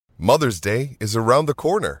Mother's Day is around the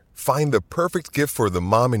corner. Find the perfect gift for the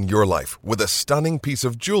mom in your life with a stunning piece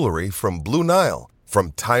of jewelry from Blue Nile.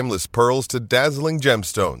 From timeless pearls to dazzling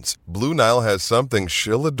gemstones, Blue Nile has something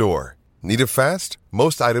she'll adore. Need it fast?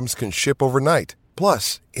 Most items can ship overnight.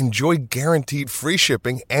 Plus, enjoy guaranteed free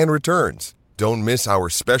shipping and returns. Don't miss our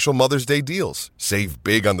special Mother's Day deals. Save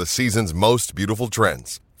big on the season's most beautiful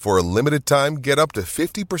trends. For a limited time, get up to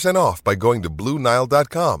 50% off by going to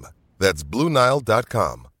BlueNile.com. That's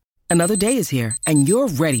BlueNile.com. Another day is here, and you're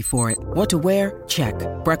ready for it. What to wear? Check.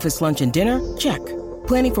 Breakfast, lunch, and dinner? Check.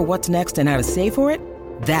 Planning for what's next and how to save for it?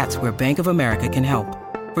 That's where Bank of America can help.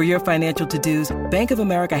 For your financial to-dos, Bank of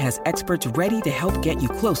America has experts ready to help get you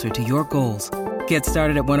closer to your goals. Get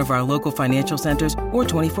started at one of our local financial centers or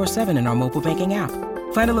 24/7 in our mobile banking app.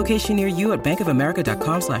 Find a location near you at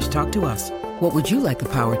bankofamerica.com/talktous. What would you like the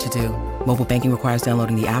power to do? Mobile banking requires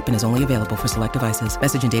downloading the app and is only available for select devices.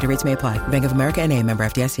 Message and data rates may apply. Bank of America NA, member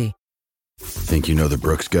FDIC. Think you know the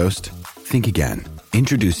Brooks Ghost? Think again.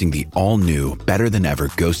 Introducing the all-new, better-than-ever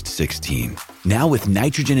Ghost 16. Now with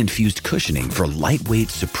nitrogen-infused cushioning for lightweight,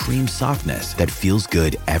 supreme softness that feels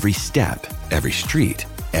good every step, every street,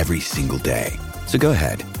 every single day. So go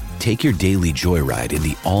ahead, take your daily joyride in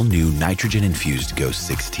the all-new nitrogen-infused Ghost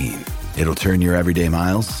 16. It'll turn your everyday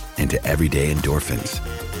miles into everyday endorphins.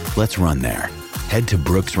 Let's run there. Head to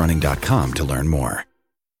brooksrunning.com to learn more.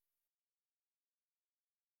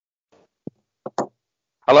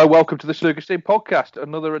 Hello, welcome to the Snooker Steam podcast,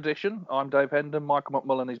 another edition. I'm Dave Hendon. Michael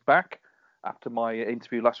McMullen is back after my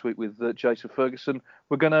interview last week with Jason Ferguson.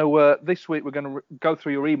 We're going to, this week, we're going to go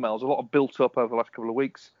through your emails. A lot of built up over the last couple of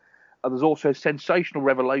weeks. There's also a sensational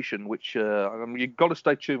revelation, which you've got to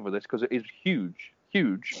stay tuned for this because it is huge.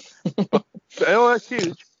 But, it's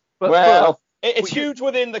huge. But it's huge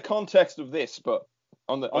within the context of this, but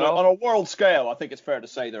on a world scale, I think it's fair to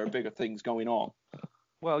say there are bigger things going on.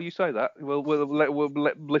 Well, you say that. We'll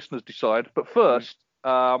let listeners decide. But first,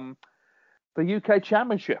 the UK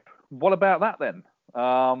Championship. What about that then?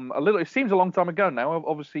 It seems a long time ago now.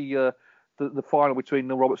 Obviously, the final between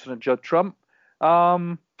Neil Robertson and Judd Trump.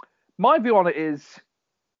 My view on it is,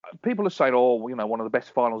 people are saying, one of the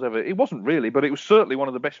best finals ever. It wasn't really, but it was certainly one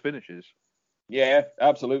of the best finishes. Yeah,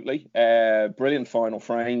 absolutely. Brilliant final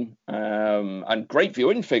frame. And great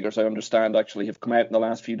viewing figures, I understand, actually have come out in the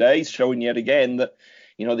last few days, showing yet again that,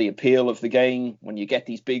 the appeal of the game when you get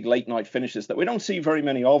these big late night finishes that we don't see very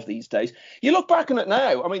many of these days. You look back on it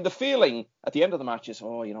now, I mean, the feeling at the end of the match is,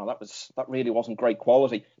 that really wasn't great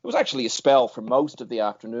quality. It was actually a spell for most of the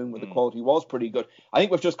afternoon where the quality was pretty good. I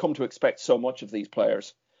think we've just come to expect so much of these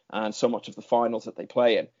players and so much of the finals that they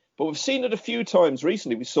play in. But we've seen it a few times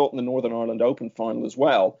recently. We saw it in the Northern Ireland Open final as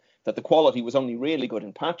well, that the quality was only really good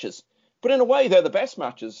in patches. But in a way, they're the best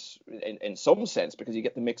matches in some sense, because you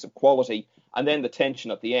get the mix of quality and then the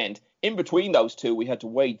tension at the end. In between those two, we had to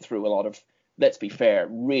wade through a lot of, let's be fair,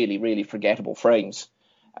 really, really forgettable frames.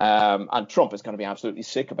 And Trump is going to be absolutely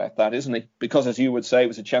sick about that, isn't he? Because, as you would say, it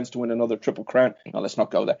was a chance to win another Triple Crown. No, let's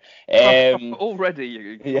not go there. Already,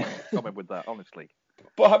 you comment with that, honestly.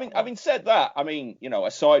 But having said that, I mean,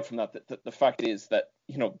 aside from that, the fact is that,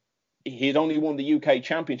 he'd only won the UK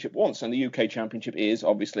Championship once, and the UK Championship is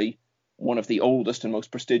obviously one of the oldest and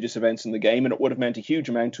most prestigious events in the game, and it would have meant a huge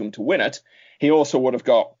amount to him to win it. He also would have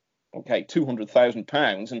got,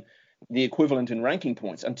 £200,000 and the equivalent in ranking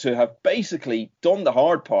points, and to have basically done the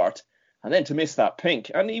hard part and then to miss that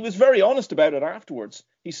pink. And he was very honest about it afterwards.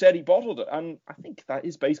 He said he bottled it, and I think that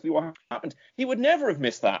is basically what happened. He would never have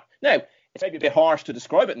missed that. Now, it's maybe a bit harsh to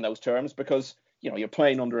describe it in those terms because, you're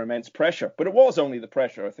playing under immense pressure, but it was only the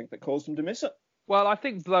pressure, I think, that caused him to miss it. Well, I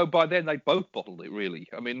think, though, by then they both bottled it, really.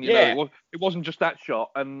 I mean, it wasn't just that shot.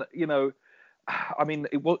 And, I mean,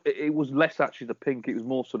 it was less actually the pink. It was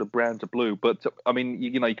more sort of brown to blue. But, I mean,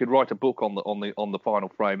 you could write a book on the final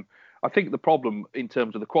frame. I think the problem in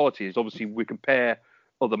terms of the quality is obviously we compare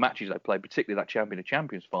other matches they played, particularly that Champion of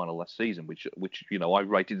Champions final last season, which I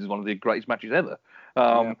rated as one of the greatest matches ever.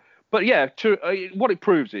 But what it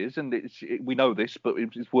proves is, and we know this, but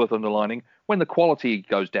it's worth underlining, when the quality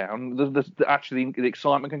goes down, the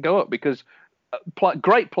excitement can go up because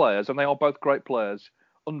great players, and they are both great players,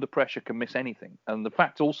 under pressure can miss anything. And the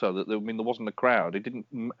fact also that there wasn't a crowd, it didn't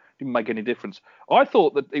make any difference. I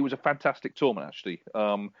thought that it was a fantastic tournament, actually.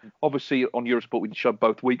 Obviously, on Eurosport, we showed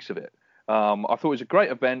both weeks of it. I thought it was a great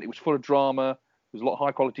event. It was full of drama. There was a lot of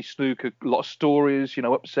high-quality snooker, a lot of stories,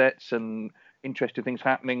 upsets and interesting things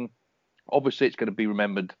happening. Obviously, it's going to be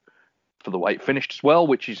remembered for the way it finished as well,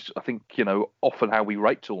 which is, I think, often how we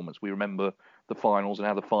rate tournaments. We remember the finals and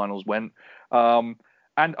how the finals went. And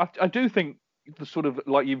I do think the sort of,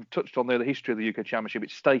 like you've touched on there, the history of the UK Championship,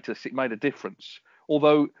 its status, it made a difference.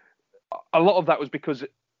 Although a lot of that was because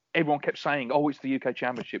everyone kept saying, "Oh, it's the UK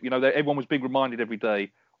Championship." Everyone was being reminded every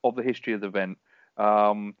day of the history of the event.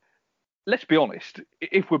 Let's be honest.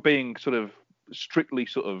 If we're being sort of strictly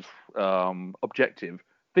sort of objective,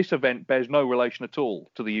 this event bears no relation at all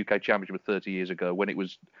to the UK Championship of 30 years ago, when it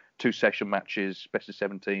was 2 session matches, best of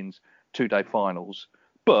 17s, 2-day finals.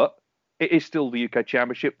 But it is still the UK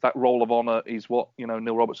Championship. That Roll of Honour is what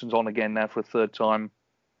Neil Robertson's on again now for a third time.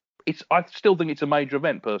 I still think it's a major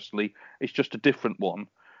event personally. It's just a different one.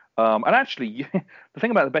 And actually, the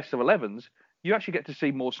thing about the best of 11s, you actually get to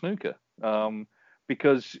see more snooker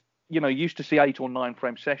because you used to see 8 or 9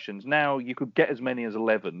 frame sessions. Now you could get as many as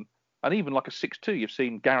 11, and even like a 6-2, you've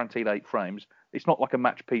seen guaranteed 8 frames. It's not like a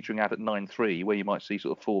match petering out at 9-3 where you might see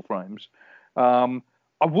sort of 4 frames.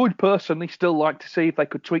 I would personally still like to see if they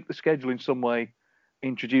could tweak the schedule in some way,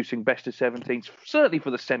 introducing best of 17s, certainly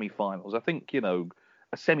for the semi-finals. I think,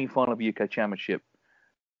 a semi-final of the UK Championship,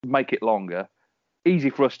 make it longer. Easy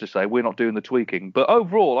for us to say, we're not doing the tweaking. But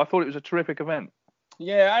overall, I thought it was a terrific event.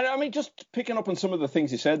 Yeah, I mean, just picking up on some of the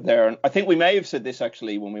things you said there, and I think we may have said this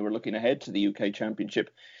actually when we were looking ahead to the UK Championship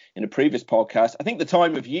in a previous podcast. I think the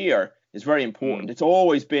time of year is very important. It's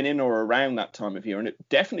always been in or around that time of year, and it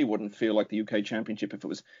definitely wouldn't feel like the UK Championship if it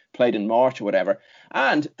was played in March or whatever.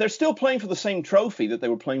 And they're still playing for the same trophy that they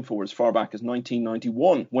were playing for as far back as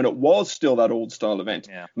 1991, when it was still that old style event.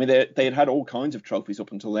 Yeah. I mean, they had all kinds of trophies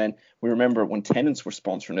up until then. We remember when Tennent's were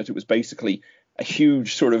sponsoring it, it was basically a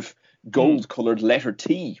huge sort of gold-coloured letter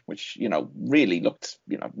T, which, really looked,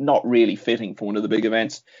 not really fitting for one of the big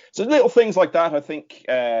events. So little things like that, I think,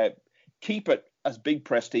 keep it as big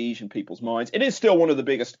prestige in people's minds. It is still one of the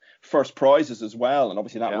biggest first prizes as well, and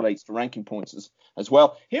obviously that relates to ranking points as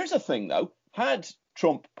well. Here's the thing, though. Had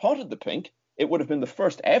Trump potted the pink, it would have been the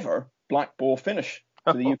first ever black ball finish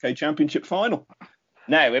to the UK Championship final.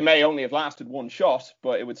 Now, it may only have lasted one shot,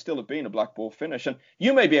 but it would still have been a black ball finish. And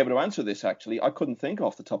you may be able to answer this, actually. I couldn't think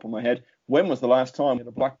off the top of my head. When was the last time we had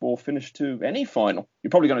a black ball finish to any final? You're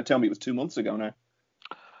probably going to tell me it was 2 months ago now.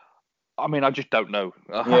 I mean, I just don't know.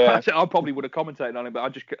 Yeah. I probably would have commentated on it, but I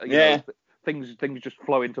just, things just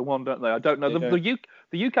flow into one, don't they? I don't know. Yeah.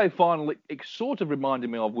 The UK final, it sort of reminded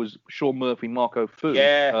me of was Sean Murphy, Marco Fu,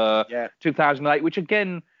 2008, which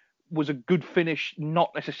again was a good finish,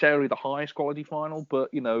 not necessarily the highest quality final, but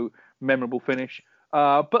memorable finish.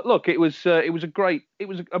 But look, it was a great.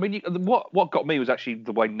 What got me was actually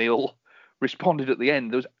the way Neil responded at the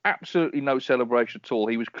end. There was absolutely no celebration at all.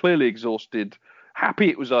 He was clearly exhausted, happy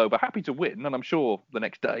it was over, happy to win, and I'm sure the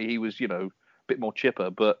next day he was a bit more chipper.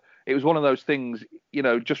 But it was one of those things,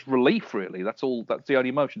 just relief really. That's all. That's the only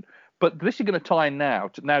emotion. But this is going to tie in now.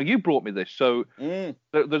 Now you brought me this, so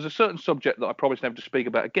there's a certain subject that I promised never to speak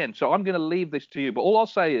about again. So I'm going to leave this to you. But all I'll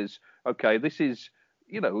say is, okay, this is,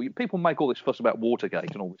 people make all this fuss about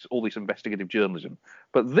Watergate and all this investigative journalism,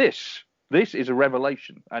 but this is a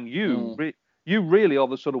revelation, and you really are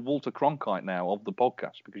the sort of Walter Cronkite now of the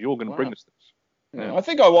podcast, because you're going to bring us this. Yeah. I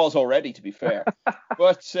think I was already, to be fair,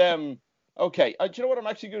 but. Okay, do you know what I'm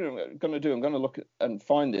actually going to do? I'm going to look and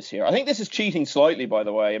find this here. I think this is cheating slightly, by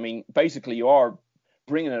the way. I mean, basically, you are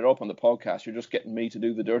bringing it up on the podcast. You're just getting me to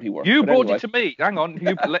do the dirty work. You brought it to me. Hang on.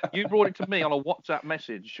 You brought it to me on a WhatsApp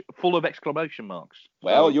message full of exclamation marks.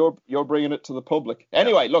 Well, you're bringing it to the public.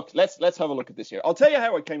 Anyway, look, let's have a look at this here. I'll tell you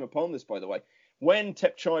how I came upon this, by the way. When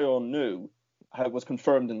Thepchaiyanornu was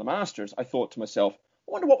confirmed in the Masters, I thought to myself,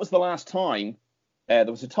 I wonder what was the last time there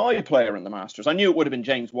was a Thai player in the Masters. I knew it would have been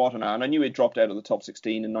James Watana, and I knew he'd dropped out of the top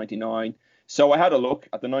 16 in 99. So I had a look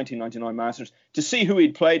at the 1999 Masters to see who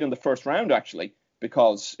he'd played in the first round, actually,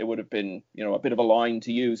 because it would have been, a bit of a line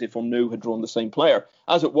to use if Unnu had drawn the same player.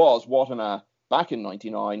 As it was, Watana, back in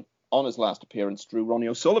 99, on his last appearance, drew Ronnie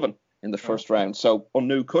O'Sullivan in the first round. So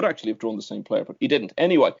Unnu could actually have drawn the same player, but he didn't.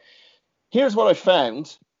 Anyway, here's what I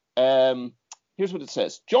found. Here's what it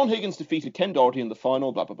says. John Higgins defeated Ken Doherty in the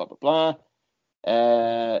final, blah, blah, blah, blah, blah.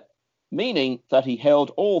 Meaning that he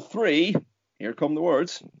held all 3, here come the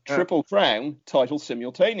words, Triple Crown titles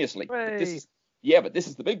simultaneously. But this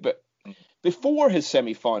is the big bit. Before his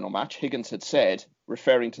semi-final match, Higgins had said,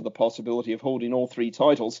 referring to the possibility of holding all 3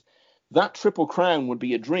 titles, that Triple Crown would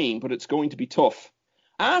be a dream, but it's going to be tough.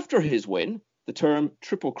 After his win, the term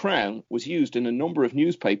Triple Crown was used in a number of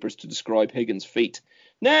newspapers to describe Higgins' feat.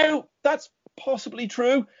 Now, that's possibly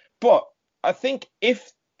true, but I think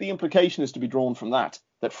if the implication is to be drawn from that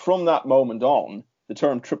from that moment on, the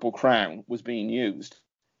term Triple Crown was being used,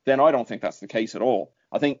 then I don't think that's the case at all.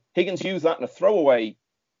 I think Higgins used that in a throwaway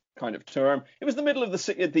kind of term. It was the middle of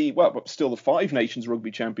still the Five Nations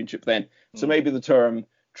Rugby Championship then. So maybe the term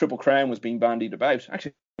Triple Crown was being bandied about.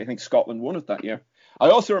 Actually, I think Scotland won it that year. I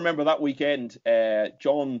also remember that weekend,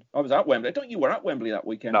 John. I was at Wembley. I don't think you were at Wembley that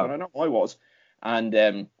weekend, but I know I was. And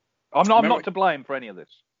I'm not to blame for any of this.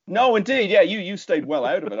 No, indeed, yeah, you stayed well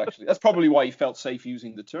out of it, actually. That's probably why you felt safe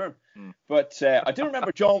using the term. But I do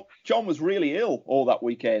remember John was really ill all that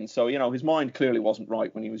weekend, so, his mind clearly wasn't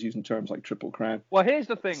right when he was using terms like Triple Crown. Well, here's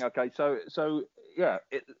the thing, okay, so yeah,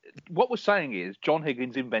 what we're saying is John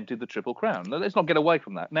Higgins invented the Triple Crown. Let's not get away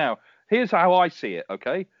from that. Now, here's how I see it,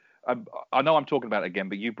 okay? I know I'm talking about it again,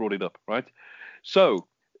 but you brought it up, right? So,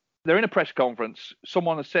 they're in a press conference.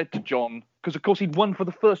 Someone has said to John, because of course he'd won for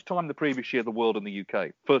the first time the previous year the World in the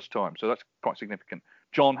UK. First time. So that's quite significant.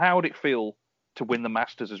 John, how would it feel to win the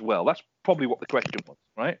Masters as well? That's probably what the question was,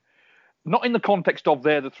 right? Not in the context of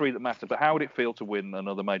they're the three that matter, but how would it feel to win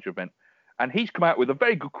another major event? And he's come out with a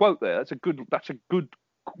very good quote there. That's a good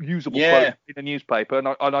usable quote in a newspaper. And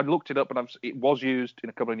I looked it up and it was used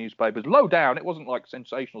in a couple of newspapers. Low down. It wasn't like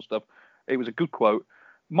sensational stuff. It was a good quote.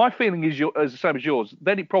 My feeling is the same as yours.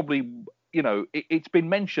 Then it probably, it's been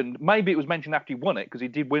mentioned. Maybe it was mentioned after he won it because he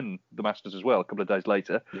did win the Masters as well a couple of days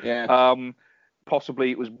later. Yeah. Possibly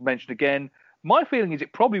it was mentioned again. My feeling is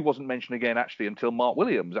it probably wasn't mentioned again actually until Mark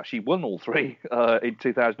Williams actually won all three in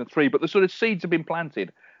 2003. But the sort of seeds have been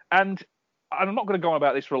planted. And I'm not going to go on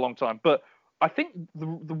about this for a long time, but I think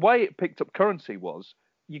the way it picked up currency was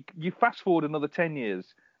you fast forward another 10 years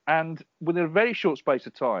and within a very short space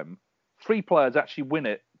of time, 3 players actually win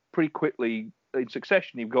it pretty quickly in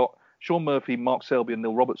succession. You've got Shaun Murphy, Mark Selby and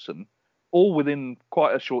Neil Robertson, all within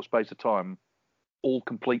quite a short space of time, all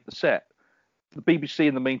complete the set. The BBC,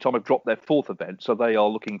 in the meantime, have dropped their 4th event, so they are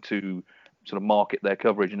looking to sort of market their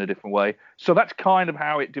coverage in a different way. So that's kind of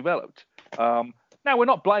how it developed. Now, we're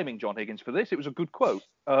not blaming John Higgins for this. It was a good quote.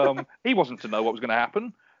 He wasn't to know what was going to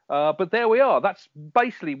happen. But there we are. That's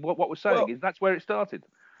basically what we're saying is that's where it started.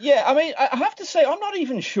 Yeah, I mean, I have to say, I'm not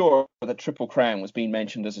even sure that Triple Crown was being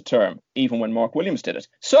mentioned as a term, even when Mark Williams did it.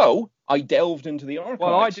 So I delved into the archives.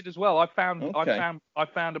 Well, I did as well. I found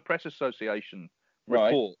a press association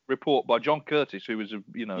report by John Curtis, who was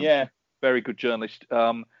a very good journalist.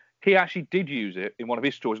 He actually did use it in one of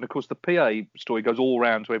his stories, and of course the PA story goes all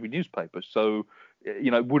around to every newspaper. So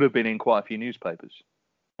it would have been in quite a few newspapers.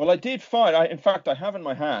 Well, I did find. In fact, I have in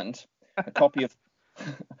my hand a copy of.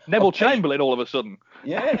 Neville Chamberlain, all of a sudden.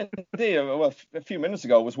 Yeah, indeed. Well, a few minutes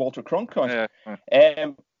ago was Walter Cronkite.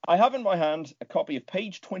 Yeah. I have in my hand a copy of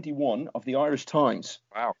page 21 of the Irish Times.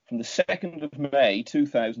 Wow. From the 2nd of May,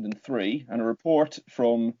 2003, and a report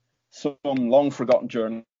from some long-forgotten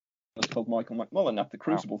journalist called Michael McMullen at the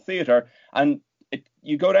Crucible Theatre. And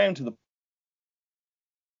you go down to the...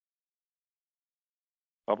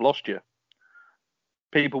 I've lost you.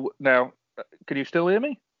 People... Now, can you still hear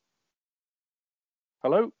me?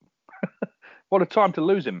 Hello? What a time to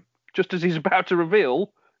lose him. Just as he's about to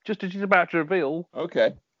reveal.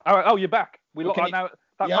 Okay. Oh, you're back.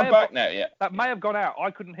 I'm back now, yeah. That may have gone out. I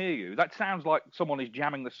couldn't hear you. That sounds like someone is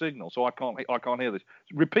jamming the signal, so I can't hear this.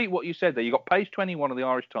 Repeat what you said there. You got page 21 of the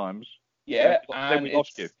Irish Times. Yeah. Then we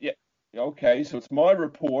lost you. Yeah. Okay, so it's my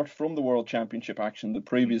report from the World Championship action the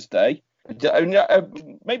previous day.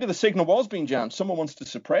 Maybe the signal was being jammed. Someone wants to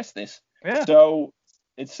suppress this. Yeah. So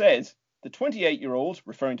it says... The 28-year-old,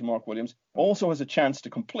 referring to Mark Williams, also has a chance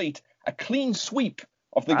to complete a clean sweep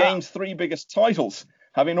of the game's 3 biggest titles,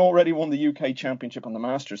 having already won the UK Championship and the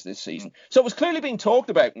Masters this season. So it was clearly being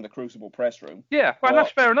talked about in the Crucible press room. Yeah, well,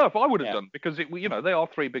 that's fair enough. I would have done because they are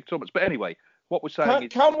 3 big tournaments. But anyway, what we're saying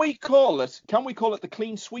is, can we call it the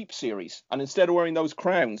clean sweep series? And instead of wearing those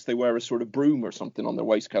crowns, they wear a sort of broom or something on their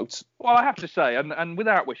waistcoats. Well, I have to say, and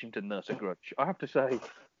without wishing to nurse a grudge, I have to say.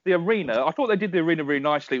 The arena, I thought they did the arena really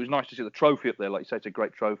nicely. It was nice to see the trophy up there. Like you say, it's a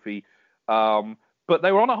great trophy. But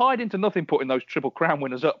they were on a hide into nothing putting those Triple Crown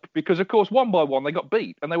winners up because, of course, one by one, they got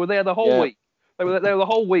beat. And they were there the whole week. They were there the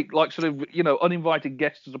whole week, like sort of, uninvited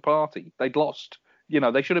guests at a party. They'd lost.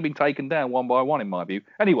 They should have been taken down one by one, in my view.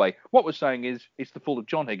 Anyway, what we're saying is it's the fault of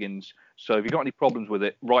John Higgins. So if you've got any problems with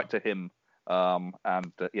it, write to him.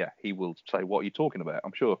 He will say, what are you talking about?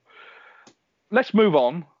 I'm sure. Let's move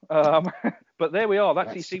on. But there we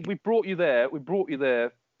are. You see, we brought you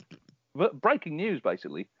there. Breaking news,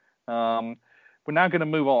 basically. We're now going to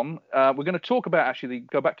move on. We're going to talk about,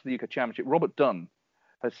 go back to the UK Championship. Robert Dunn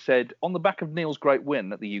has said, on the back of Neil's great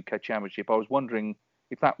win at the UK Championship, I was wondering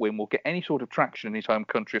if that win will get any sort of traction in his home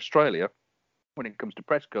country, Australia, when it comes to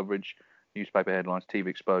press coverage, newspaper headlines, TV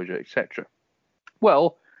exposure, etc.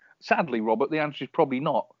 Well, sadly, Robert, the answer is probably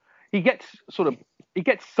not. He gets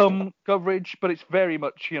some coverage, but it's very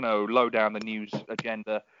much, low down the news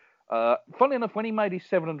agenda. Funnily enough, when he made his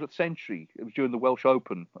 700th century, it was during the Welsh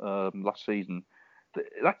Open last season,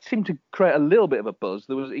 that seemed to create a little bit of a buzz.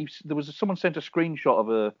 There was someone sent a screenshot of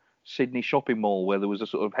a Sydney shopping mall where there was a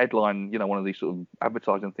sort of headline, one of these sort of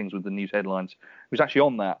advertising things with the news headlines. It was actually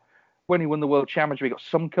on that. When he won the World Championship, he got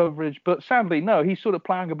some coverage, but sadly, no, he's sort of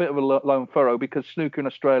ploughing a bit of a lone furrow because snooker in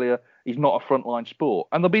Australia is not a frontline sport.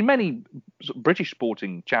 And there'll be many British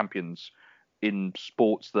sporting champions in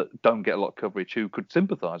sports that don't get a lot of coverage who could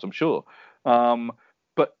sympathise, I'm sure.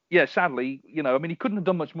 But yeah, sadly, he couldn't have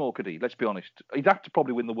done much more, could he? Let's be honest. He'd have to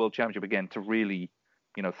probably win the World Championship again to really,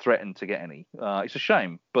 threaten to get any. It's a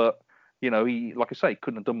shame, but, he, like I say,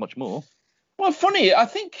 couldn't have done much more. Well, funny, I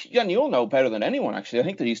think, and you'll know better than anyone, actually, I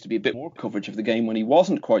think there used to be a bit more coverage of the game when he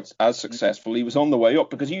wasn't quite as successful. He was on the way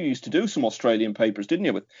up because you used to do some Australian papers, didn't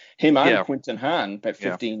you, with him and Quinton Han about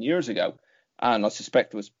 15 years ago. And I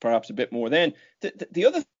suspect there was perhaps a bit more then. The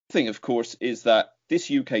other thing, of course, is that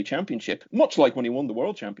this UK championship, much like when he won the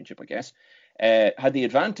World Championship, I guess, had the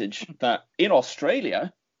advantage that in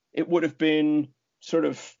Australia, it would have been sort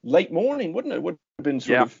of late morning, wouldn't it? It would have been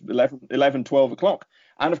sort of 11, 12 o'clock.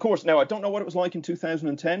 And of course, now I don't know what it was like in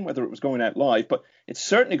 2010, whether it was going out live, but it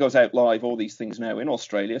certainly goes out live, all these things now in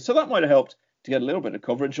Australia. So that might have helped to get a little bit of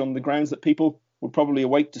coverage on the grounds that people would probably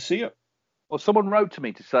await to see it. Well, someone wrote to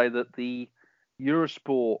me to say that the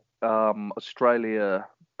Eurosport Australia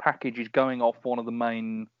package is going off one of the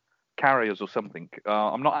main carriers or something.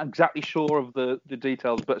 I'm not exactly sure of the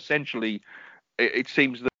details, but essentially it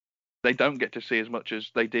seems that they don't get to see as much as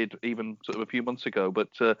they did even sort of a few months ago. But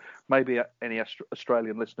maybe any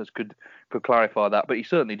Australian listeners could clarify that. But he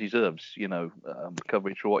certainly deserves,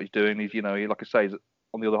 coverage for what he's doing. He's, he, like I say, is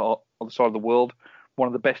on the other side of the world, one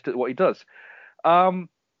of the best at what he does.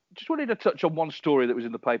 Just wanted to touch on one story that was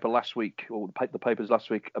in the paper last week, or the papers last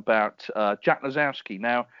week, about Jack Lisowski.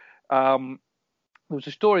 Now, there was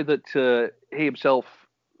a story that he himself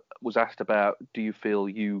was asked about, do you feel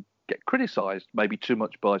you get criticised maybe too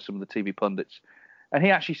much by some of the TV pundits? And he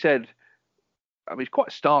actually said, it's quite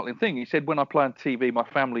a startling thing. He said, when I play on TV, my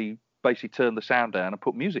family basically turn the sound down and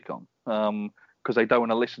put music on because they don't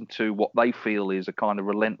want to listen to what they feel is a kind of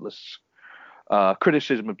relentless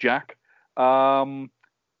criticism of Jack. Now,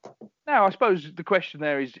 I suppose the question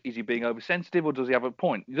there is he being oversensitive or does he have a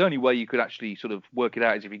point? The only way you could actually sort of work it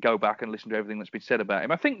out is if you go back and listen to everything that's been said about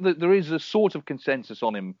him. I think that there is a sort of consensus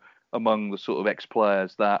on him among the sort of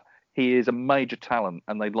ex-players that he is a major talent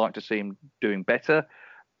and they'd like to see him doing better.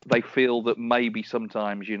 They feel that maybe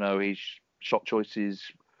sometimes, his shot choices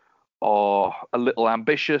are a little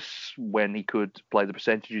ambitious when he could play the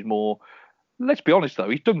percentages more. Let's be honest, though,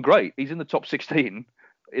 he's done great. He's in the top 16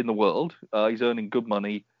 in the world. He's earning good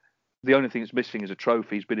money. The only thing that's missing is a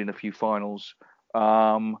trophy. He's been in a few finals.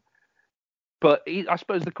 But I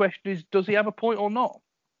suppose the question is, does he have a point or not?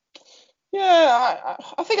 Yeah,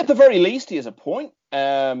 I think at the very least he has a point.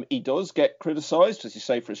 He does get criticised, as you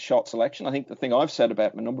say, for his shot selection. I think the thing I've said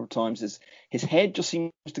about him a number of times is his head just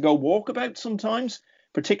seems to go walkabout sometimes,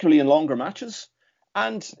 particularly in longer matches.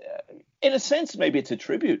 And in a sense, maybe it's a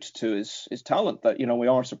tribute to his talent that, we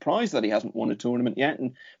are surprised that he hasn't won a tournament yet,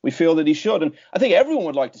 and we feel that he should. And I think everyone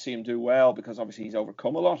would like to see him do well because obviously he's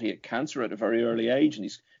overcome a lot. He had cancer at a very early age and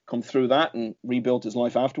he's come through that and rebuilt his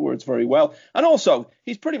life afterwards very well. And also,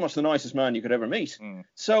 he's pretty much the nicest man you could ever meet.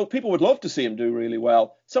 So people would love to see him do really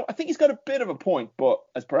well. So I think he's got a bit of a point, but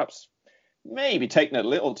as perhaps maybe taking it a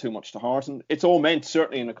little too much to heart. And it's all meant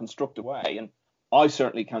certainly in a constructive way. And I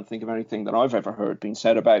certainly can't think of anything that I've ever heard being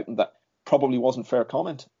said about him that probably wasn't fair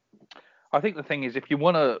comment. I think the thing is, if you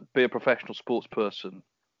want to be a professional sports person,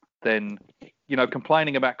 then,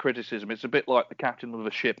 complaining about criticism, it's a bit like the captain of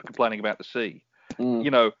a ship complaining about the sea.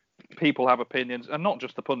 People have opinions, and not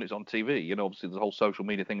just the pundits on TV. Obviously there's a whole social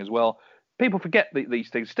media thing as well. People forget these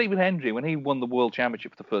things. Stephen Hendry, when he won the World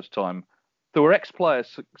Championship for the first time, there were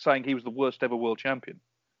ex-players saying he was the worst ever world champion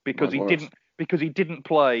because he didn't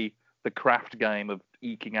play the craft game of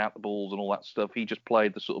eking out the balls and all that stuff. He just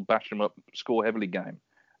played the sort of bash them up, score heavily game.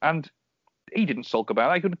 And he didn't sulk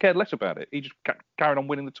about it. He couldn't care less about it. He just carried on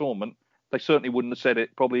winning the tournament. They certainly wouldn't have said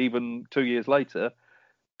it probably even 2 years later.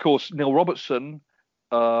 Of course, Neil Robertson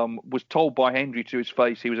was told by Hendry to his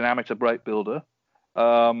face he was an amateur break builder.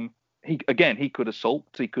 He could have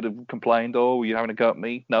sulked. He could have complained, oh, you're having a go at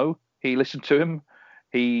me. No, he listened to him.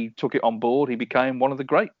 He took it on board. He became one of the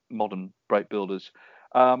great modern break builders.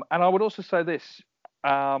 And I would also say this.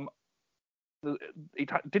 It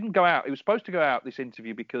didn't go out. It was supposed to go out, this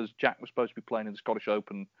interview, because Jack was supposed to be playing in the Scottish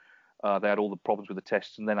Open. They had all the problems with the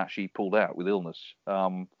tests and then actually pulled out with illness,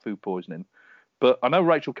 food poisoning. But I know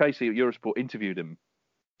Rachel Casey at Eurosport interviewed him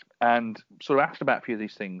and sort of asked about a few of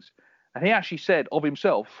these things. And he actually said of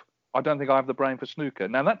himself, I don't think I have the brain for snooker.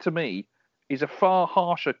 Now, that to me is a far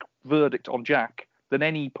harsher verdict on Jack than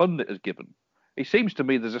any pundit has given. It seems to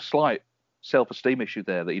me there's a slight self-esteem issue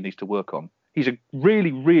there that he needs to work on. He's a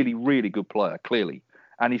really, really, really good player, clearly,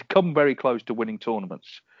 and he's come very close to winning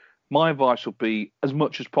tournaments. My advice would be, as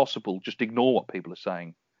much as possible, just ignore what people are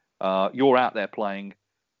saying. You're out there playing.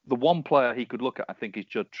 The one player he could look at, I think, is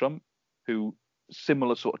Judd Trump, who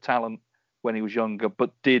similar sort of talent when he was younger,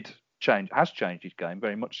 but has changed his game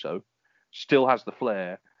very much so. Still has the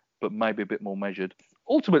flair, but maybe a bit more measured.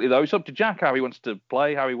 Ultimately, though, it's up to Jack how he wants to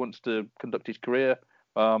play, how he wants to conduct his career.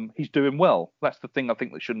 He's doing well. That's the thing I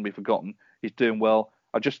think that shouldn't be forgotten. He's doing well.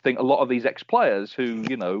 I just think a lot of these ex-players who,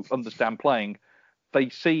 understand playing, they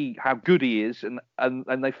see how good he is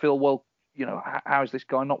and they feel, well, how is this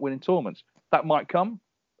guy not winning tournaments? That might come.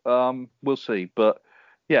 We'll see. But,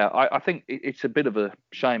 yeah, I think it's a bit of a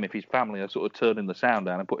shame if his family are sort of turning the sound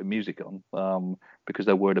down and putting music on because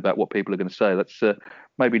they're worried about what people are going to say. That's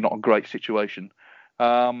maybe not a great situation.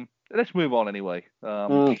 Let's move on anyway.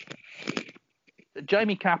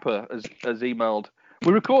 Jamie Capper has emailed.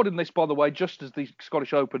 We're recording this, by the way, just as the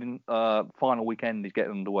Scottish Open final weekend is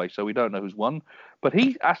getting underway, so we don't know who's won. But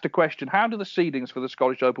he asked a question, how do the seedings for the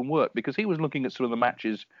Scottish Open work? Because he was looking at some of the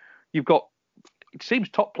matches. You've got, it seems,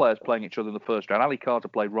 top players playing each other in the first round. Ali Carter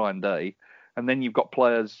played Ryan Day, and then you've got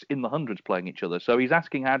players in the hundreds playing each other. So he's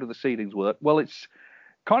asking, how do the seedings work? Well, it's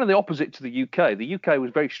kind of the opposite to the UK. The UK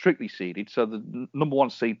was very strictly seeded, so the number one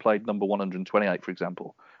seed played number 128, for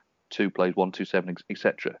example. 2 played 1, 2, 7,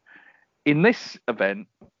 etc. In this event,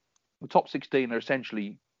 the top 16 are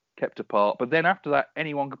essentially kept apart, but then after that,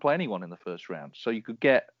 anyone could play anyone in the first round. So you could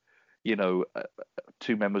get, 2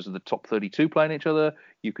 members of the top 32 playing each other.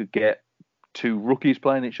 You could get 2 rookies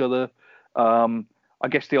playing each other. I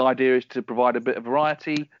guess the idea is to provide a bit of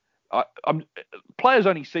variety. Players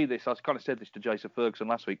only see this. I kind of said this to Jason Ferguson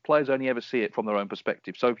last week. Players only ever see it from their own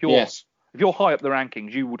perspective. So if you're high up the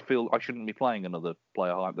rankings, you would feel I shouldn't be playing another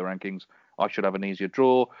player high up the rankings. I should have an easier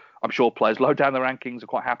draw. I'm sure players low down the rankings are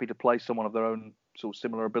quite happy to play someone of their own sort of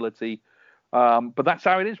similar ability. But that's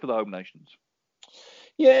how it is for the home nations.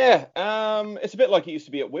 Yeah, it's a bit like it used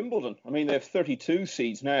to be at Wimbledon. I mean, they have 32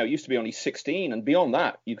 seeds now. It used to be only 16. And beyond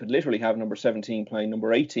that, you could literally have number 17 playing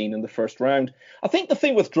number 18 in the first round. I think the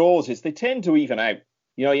thing with draws is they tend to even out.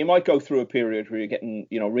 You might go through a period where you're getting,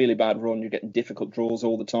 really bad run. You're getting difficult draws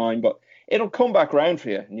all the time. But it'll come back around for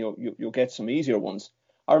you and you'll get some easier ones.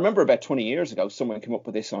 I remember about 20 years ago, someone came up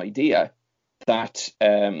with this idea that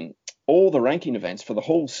all the ranking events for the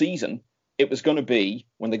whole season, it was going to be,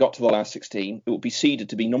 when they got to the last 16, it would be seeded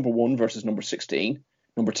to be number 1 versus number 16,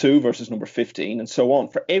 number 2 versus number 15, and so on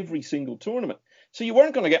for every single tournament. So you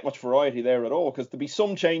weren't going to get much variety there at all, because there'd be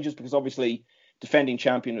some changes, because obviously defending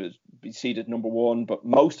champion would be seeded number 1, but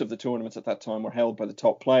most of the tournaments at that time were held by the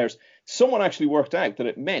top players. Someone actually worked out that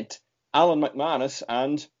it meant Alan McManus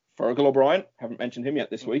and Fergal O'Brien, haven't mentioned him yet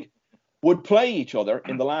this week, would play each other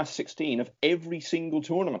in the last 16 of every single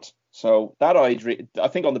tournament. So that idea, I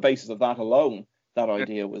think on the basis of that alone, that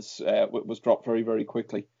idea was dropped very, very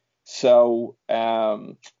quickly. So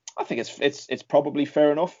I think it's probably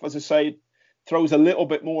fair enough. As I say, it throws a little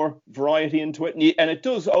bit more variety into it, and it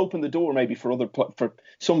does open the door maybe for for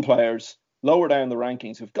some players lower down the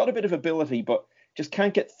rankings who've got a bit of ability but just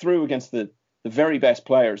can't get through against the very best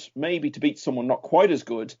players, maybe to beat someone not quite as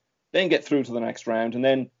good, then get through to the next round and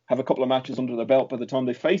then have a couple of matches under their belt by the time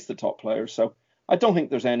they face the top players. So I don't think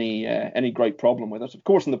there's any great problem with it. Of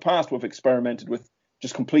course, in the past, we've experimented with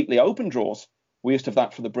just completely open draws. We used to have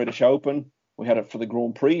that for the British Open. We had it for the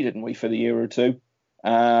Grand Prix, didn't we, for the year or two?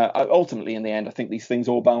 Ultimately, in the end, I think these things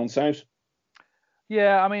all balance out.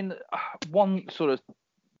 Yeah, I mean, one sort of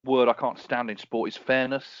word I can't stand in sport is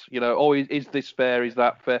fairness. Is this fair? Is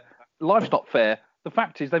that fair? Life's not fair. The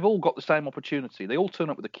fact is, they've all got the same opportunity. They all turn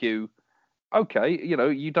up with a queue. Okay,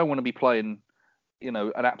 you don't want to be playing,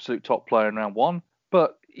 an absolute top player in round 1.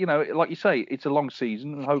 But, like you say, it's a long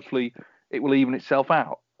season and hopefully it will even itself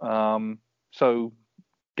out. So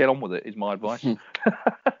get on with it is my advice.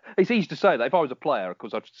 It's easy to say that. If I was a player, of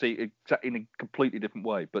course, I'd see it in a completely different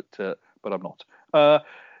way, but I'm not.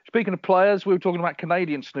 Speaking of players, we were talking about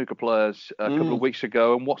Canadian snooker players a couple of weeks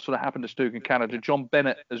ago and what sort of happened to snooker in Canada. John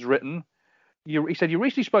Bennett has written, he said, you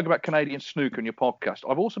recently spoke about Canadian snooker in your podcast.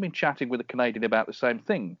 I've also been chatting with a Canadian about the same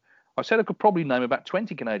thing. I said I could probably name about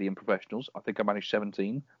 20 Canadian professionals. I think I managed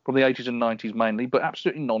 17 from the 80s and 90s mainly, but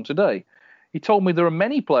absolutely none today. He told me there are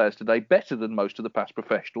many players today better than most of the past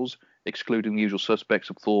professionals, excluding the usual suspects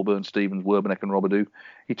of Thorburn, Stevens, Werbeneck and Robidoux.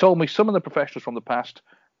 He told me some of the professionals from the past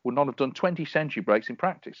would not have done 20 century breaks in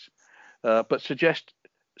practice, but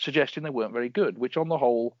suggesting they weren't very good, which on the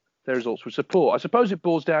whole, their results would support. I suppose it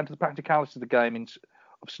boils down to the practicality of the game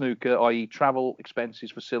of snooker, i.e. travel,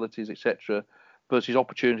 expenses, facilities, etc. versus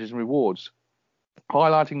opportunities and rewards,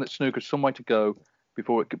 highlighting that snooker has some way to go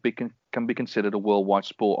before it can be considered a worldwide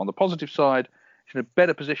sport. On the positive side, it's in a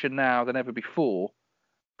better position now than ever before,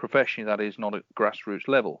 professionally, that is, not at grassroots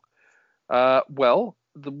level.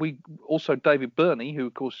 We also, David Burney, who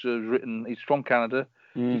of course has written, he's from Canada,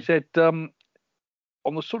 he said, on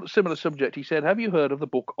the sort of similar subject, he said, have you heard of the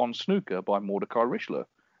book On Snooker by Mordecai Richler,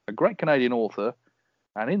 a great Canadian author?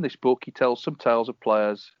 And in this book, he tells some tales of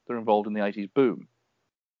players that are involved in the 80s boom.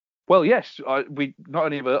 Well, yes, I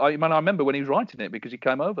remember when he was writing it because he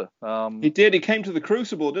came over. He did. He came to the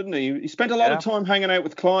Crucible, didn't he? He spent a lot of time hanging out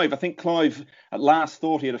with Clive. I think Clive at last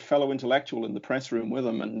thought he had a fellow intellectual in the press room with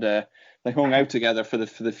him, and they hung out together for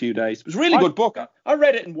the few days. It was a really good book. I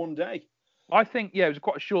read it in one day. I think, it was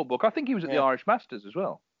quite a short book. I think he was at the Irish Masters as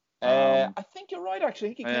well. I think you're right,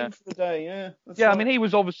 actually. I think he came for the day, right. I mean, he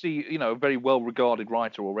was obviously, a very well-regarded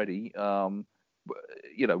writer already,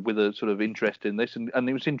 with a sort of interest in this. And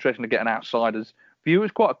it was interesting to get an outsider's view. It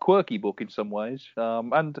was quite a quirky book in some ways.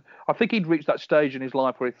 And I think he'd reached that stage in his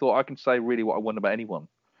life where he thought, I can say really what I want about anyone.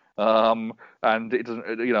 And it doesn't,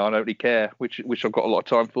 I don't really care, which I've got a lot of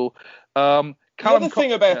time for. The other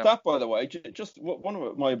thing about that, by the way, just one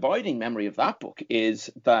of my abiding memory of that book is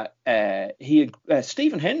that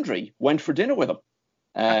Stephen Hendry went for dinner with him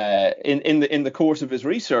in the course of his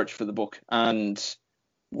research for the book, and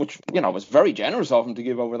which was very generous of him to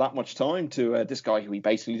give over that much time to this guy who he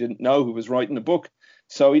basically didn't know, who was writing the book.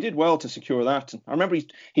 So he did well to secure that. And I remember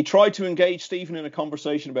he tried to engage Stephen in a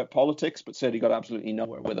conversation about politics, but said he got absolutely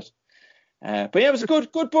nowhere with it. But it was a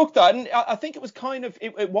good book, that, and I think it was kind of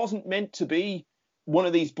it wasn't meant to be one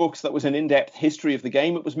of these books that was an in-depth history of the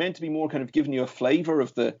game. It was meant to be more kind of giving you a flavour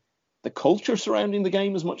of the culture surrounding the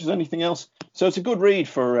game as much as anything else. So it's a good read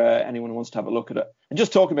for anyone who wants to have a look at it. And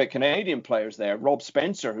just talking about Canadian players there, Rob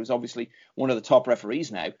Spencer, who's obviously one of the top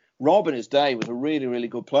referees now. Rob in his day was a really, really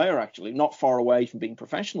good player, actually, not far away from being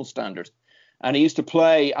professional standard. And he used to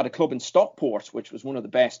play at a club in Stockport, which was one of the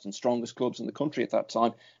best and strongest clubs in the country at that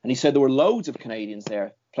time. And he said there were loads of Canadians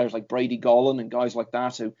there, players like Brady Gollan and guys like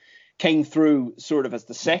that, who came through sort of as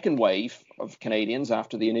the second wave of Canadians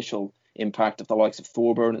after the initial impact of the likes of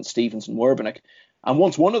Thorburn and Stevens and Werbeniuk. And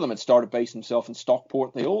once one of them had started basing himself in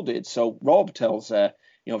Stockport, they all did. So Rob tells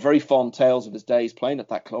very fond tales of his days playing at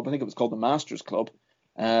that club. I think it was called the Masters Club,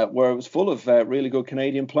 where it was full of really good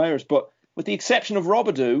Canadian players. But with the exception of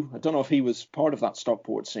Robidoux, I don't know if he was part of that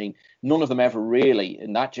Stockport scene, none of them ever really,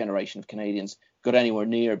 in that generation of Canadians, got anywhere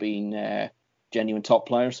near being genuine top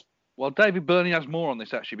players. Well, David Burney has more on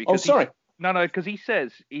this, actually. Because because he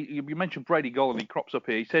says, you mentioned Brady Gollan, he crops up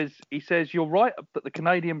here. He says, you're right that the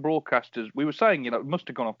Canadian broadcasters, we were saying, it must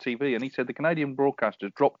have gone off TV, and he said the Canadian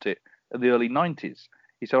broadcasters dropped it in the early 90s.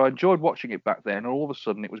 He said, I enjoyed watching it back then, and all of a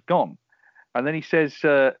sudden it was gone. And then he says,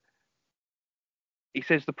 the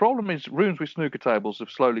problem is rooms with snooker tables have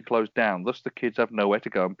slowly closed down, thus the kids have nowhere to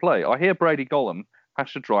go and play. I hear Brady Gollan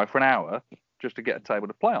has to drive for an hour just to get a table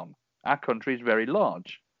to play on. Our country is very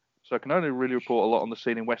large, so I can only really report a lot on the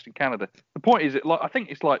scene in Western Canada. The point is, I think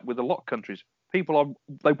it's like with a lot of countries, they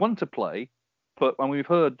want to play, but when we've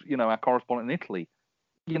heard, our correspondent in Italy,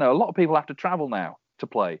 a lot of people have to travel now to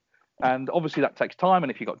play. And obviously that takes time,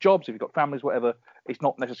 and if you've got jobs, if you've got families, whatever, it's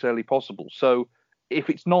not necessarily possible. So if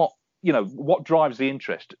it's not, what drives the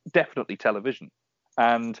interest? Definitely television.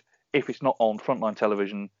 And if it's not on frontline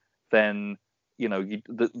television, then,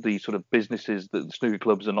 the sort of businesses, the snooker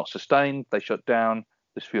clubs are not sustained. They shut down.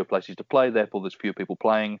 There's fewer places to play. Therefore, there's fewer people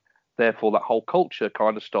playing. Therefore, that whole culture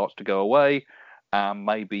kind of starts to go away.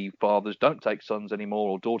 Maybe fathers don't take sons anymore,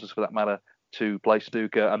 or daughters for that matter, to play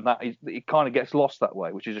snooker. And it kind of gets lost that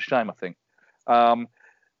way, which is a shame, I think.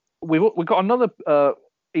 We've got another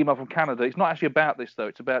email from Canada. It's not actually about this, though.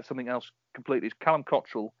 It's about something else completely. It's Callum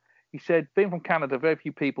Cottrell. He said, being from Canada, very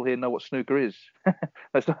few people here know what snooker is.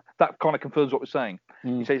 That kind of confirms what we're saying.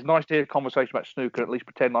 He says, it's nice to hear a conversation about snooker, at least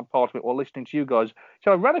pretend I'm part of it while listening to you guys.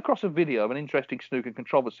 So I ran across a video of an interesting snooker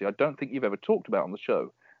controversy I don't think you've ever talked about on the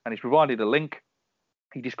show. And he's provided a link.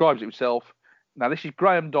 He describes it himself. Now, this is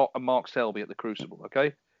Graham Dott and Mark Selby at the Crucible,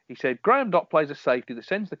 okay? He said, Graham Dott plays a safety that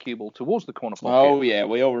sends the cue ball towards the corner pocket. Oh, yeah,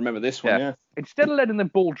 we all remember this one, yeah. Instead of letting the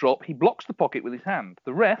ball drop, he blocks the pocket with his hand.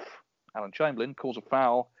 The ref, Alan Chamberlain, calls a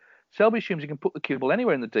foul. Selby assumes he can put the cue ball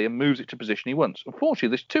anywhere in the D and moves it to position he wants.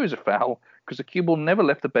 Unfortunately, this too is a foul because the cue ball never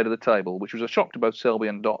left the bed of the table, which was a shock to both Selby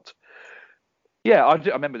and Dott. Yeah, I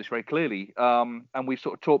remember this very clearly. And we've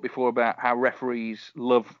sort of talked before about how referees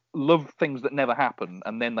love things that never happen,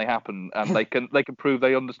 and then they happen, and they can prove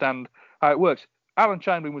they understand how it works. Alan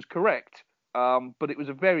Chamberlain was correct, but it was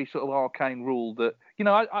a very sort of arcane rule that,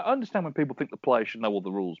 I understand when people think the player should know all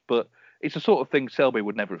the rules, but it's the sort of thing Selby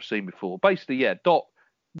would never have seen before. Basically, yeah, Dot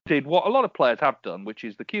did what a lot of players have done, which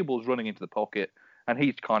is the cue ball's running into the pocket, and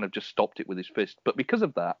he's kind of just stopped it with his fist. But because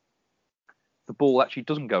of that, the ball actually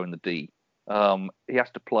doesn't go in the D. He has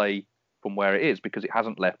to play from where it is because it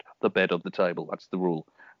hasn't left the bed of the table. That's the rule.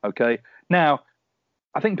 Okay. Now,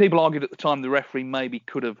 I think people argued at the time the referee maybe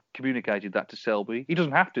could have communicated that to Selby. He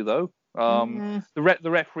doesn't have to, though.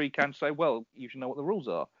 The referee can say, well, you should know what the rules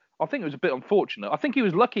are. I think it was a bit unfortunate. I think he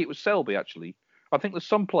was lucky it was Selby, actually. I think there's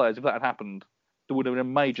some players, if that had happened, there would have been a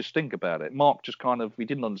major stink about it. Mark just kind of, he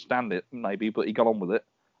didn't understand it, maybe, but he got on with it.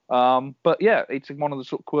 But yeah, it's one of the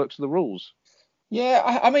sort of quirks of the rules.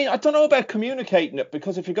 Yeah, I mean, I don't know about communicating it,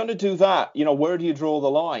 because if you're going to do that, where do you draw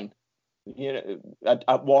the line?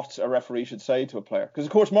 At what a referee should say to a player. Because,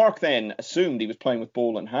 of course, Mark then assumed he was playing with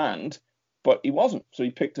ball in hand, but he wasn't. So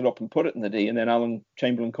he picked it up and put it in the D, and then Alan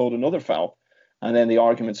Chamberlain called another foul. And then the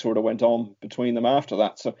argument sort of went on between them after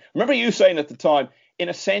that. So I remember you saying at the time, in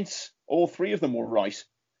a sense, all three of them were right.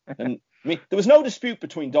 And I mean, there was no dispute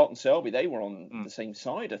between Dot and Selby. They were on the same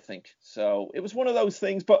side, I think. So it was one of those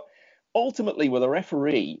things. But ultimately, with a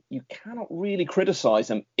referee, you cannot really criticise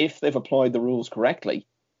them if they've applied the rules correctly.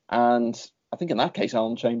 And I think in that case,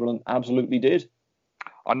 Alan Chamberlain absolutely did.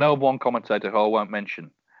 I know one commentator who I won't mention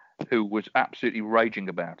who was absolutely raging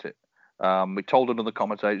about it. We told another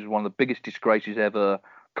commentator it was one of the biggest disgraces ever.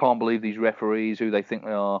 Can't believe these referees, who they think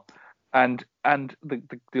they are. And the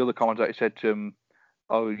other commentator said to him,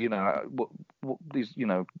 "Oh, this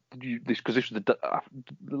because this was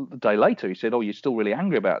the day later." He said, "Oh, you're still really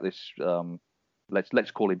angry about this.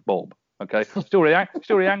 Let's call it Bob. Okay, still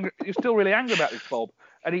really angry. You're still really angry about this, Bob."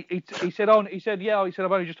 And he said, "Yeah." He said,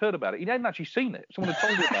 "I've only just heard about it." He hadn't actually seen it. Someone had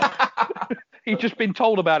told him about it. He'd just been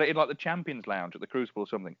told about it in like the Champions Lounge at the Crucible or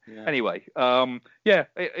something. Yeah. Anyway,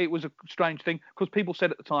 it was a strange thing because people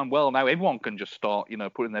said at the time, well, now everyone can just start,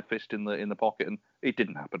 putting their fist in the pocket, and it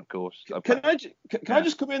didn't happen, of course. Can I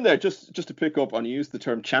just come in there just to pick up on, you use the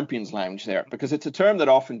term Champions Lounge there, because it's a term that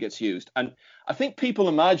often gets used, and I think people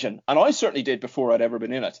imagine, and I certainly did before I'd ever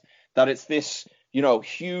been in it, that it's this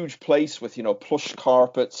huge place with plush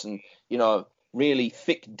carpets and really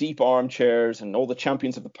thick, deep armchairs, and all the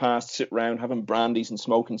champions of the past sit around having brandies and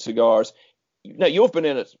smoking cigars. Now, you've been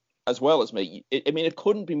in it as well as me. It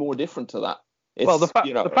couldn't be more different to that. Well, the fact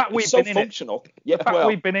we've been functional. Yeah, the fact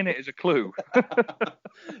we've been in it is a clue.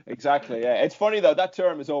 Exactly. Yeah, it's funny though, that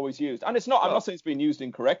term is always used, and it's not. I'm not saying it's being used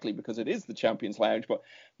incorrectly, because it is the Champions Lounge. But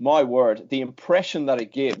my word, the impression that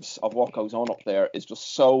it gives of what goes on up there is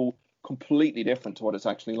just so completely different to what it's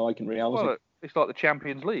actually like in reality. Well, it's like the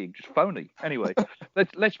Champions League, just phony. Anyway,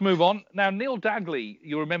 let's move on. Now, Neil Dagley,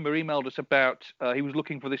 you remember, emailed us about he was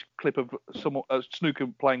looking for this clip of a snooker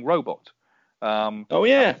playing robot. Oh,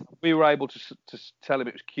 yeah. We were able to tell him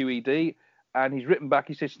it was QED, and he's written back.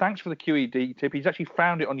 He says, thanks for the QED tip. He's actually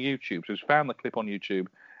found it on YouTube, so he's found the clip on YouTube.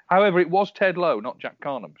 However, it was Ted Lowe, not Jack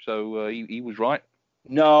Carnham, so he was right.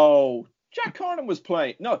 No, Jack Carnham was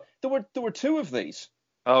playing. No, there were two of these.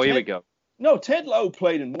 Oh, here we go. No, Ted Lowe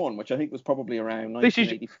played in one, which I think was probably around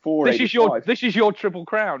 1984. This is your Triple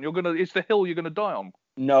Crown. It's the hill you're gonna die on.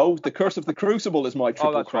 No, the Curse of the Crucible is my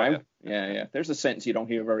Triple Crown. Right, yeah. There's a sentence you don't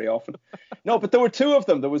hear very often. No, but there were two of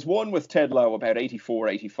them. There was one with Ted Lowe about 84,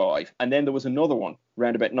 85, and then there was another one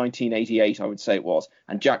around about 1988, I would say it was,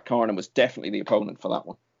 and Jack Carnham was definitely the opponent for that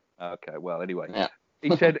one. Okay, well, anyway. Yeah.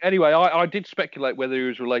 He said, anyway, I did speculate whether he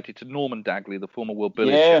was related to Norman Dagley, the former world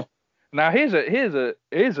billiards. Yeah. Now, here's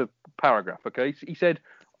a paragraph, okay? He said,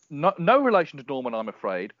 no relation to Norman, I'm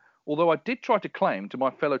afraid, although I did try to claim to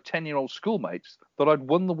my fellow 10-year-old schoolmates that I'd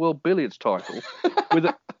won the world billiards title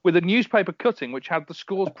with a newspaper cutting which had the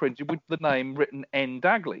scores printed with the name written N.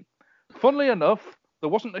 Dagley. Funnily enough, there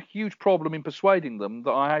wasn't a huge problem in persuading them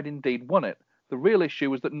that I had indeed won it. The real issue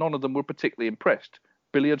was that none of them were particularly impressed.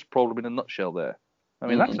 Billiards problem in a nutshell there. I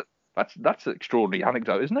mean, that's an extraordinary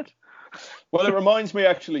anecdote, isn't it? Well, it reminds me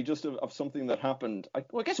actually just of something that happened. I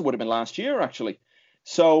guess it would have been last year, actually.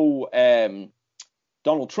 So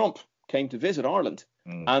Donald Trump came to visit Ireland,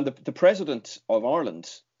 and the president of Ireland,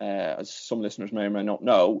 as some listeners may or may not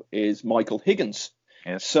know, is Michael Higgins.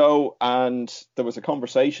 Yes. So, and there was a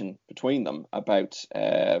conversation between them about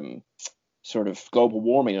sort of global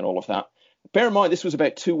warming and all of that. Bear in mind, this was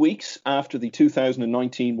about 2 weeks after the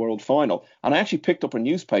 2019 World Final, and I actually picked up a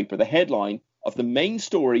newspaper. The headline of the main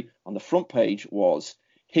story on the front page was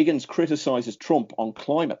Higgins criticises Trump on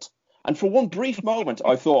climate. And for one brief moment,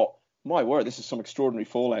 I thought, my word, this is some extraordinary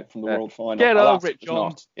fallout from the World Final. Get over it,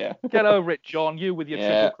 John. Yeah. Get over it, John. You with your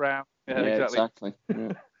Triple Crown. Yeah, exactly.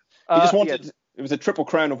 Yeah. He just wanted. It was a Triple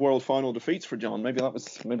Crown of World Final defeats for John. Maybe that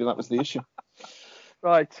was the issue.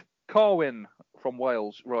 Right. Carwyn from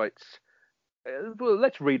Wales writes, Well,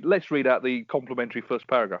 let's read out the complimentary first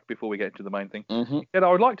paragraph before we get into the main thing. Mm-hmm. He said,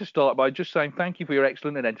 I would like to start by just saying thank you for your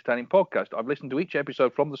excellent and entertaining podcast. I've listened to each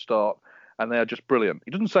episode from the start, and they are just brilliant.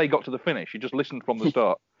 He doesn't say he got to the finish. He just listened from the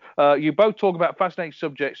start. You both talk about fascinating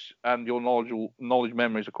subjects, and your knowledge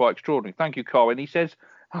memories are quite extraordinary. Thank you, Colin. He says,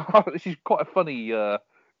 this is quite a funny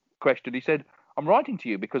question. He said, I'm writing to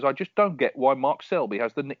you because I just don't get why Mark Selby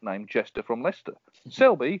has the nickname Jester from Leicester.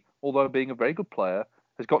 Selby, although being a very good player,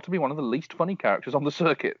 has got to be one of the least funny characters on the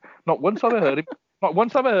circuit. Not once have I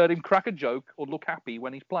heard him crack a joke or look happy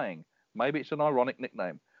when he's playing. Maybe it's an ironic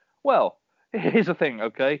nickname. Well, here's the thing,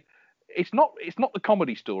 okay? It's not the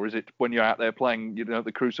comedy store, is it? When you're out there playing,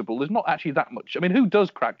 the Crucible, there's not actually that much. I mean, who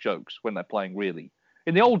does crack jokes when they're playing? Really?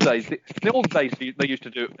 In the old days, they used to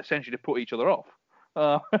do it essentially to put each other off.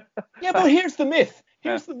 Yeah, but here's the myth.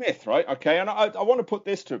 The myth, right? Okay, and I want to put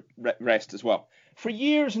this to rest as well. For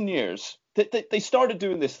years and years, they started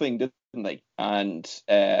doing this thing, didn't they? And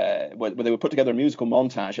where they would put together a musical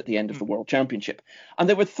montage at the end of the World Championship, and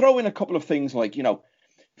they would throw in a couple of things like,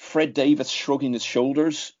 Fred Davis shrugging his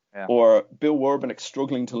shoulders, or Bill Werbenick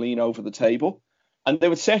struggling to lean over the table. And they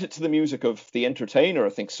would set it to the music of The Entertainer, I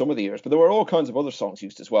think, some of the years. But there were all kinds of other songs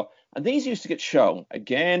used as well. And these used to get shown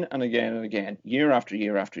again and again and again, year after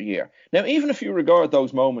year after year. Now, even if you regard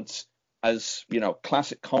those moments as,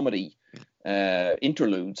 classic comedy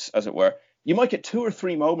interludes, as it were, you might get 2 or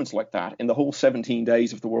 3 moments like that in the whole 17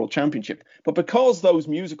 days of the World Championship. But because those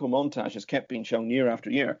musical montages kept being shown year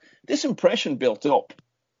after year, this impression built up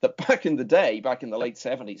that back in the day, back in the late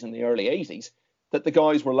 70s and the early 80s, that the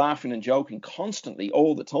guys were laughing and joking constantly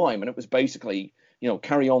all the time. And it was basically,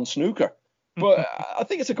 carry on snooker. But I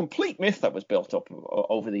think it's a complete myth that was built up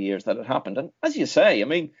over the years that it happened. And as you say, I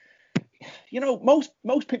mean,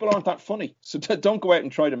 most people aren't that funny. So don't go out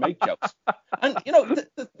and try to make jokes. And,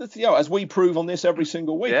 as we prove on this every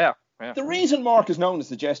single week. Yeah. The reason Mark is known as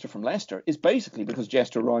the Jester from Leicester is basically because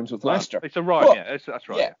Jester rhymes with Leicester. It's a rhyme, that's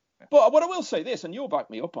right. Yeah. But what I will say this, and you'll back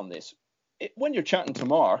me up on this, when you're chatting to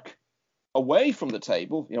Mark away from the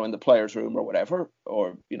table, in the players' room or whatever,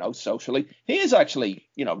 or, socially, he is actually,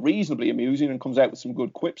 reasonably amusing and comes out with some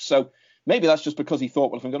good quips. So maybe that's just because he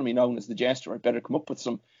thought, well, if I'm going to be known as the Jester, I'd better come up with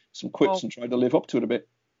some quips and try to live up to it a bit.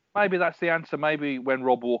 Maybe that's the answer. Maybe when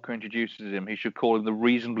Rob Walker introduces him, he should call him the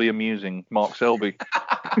reasonably amusing Mark Selby.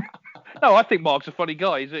 No, I think Mark's a funny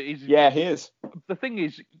guy. Yeah, he is. The thing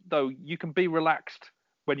is, though, you can be relaxed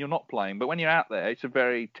when you're not playing, but when you're out there, it's a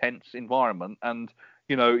very tense environment, and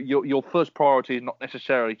your first priority is not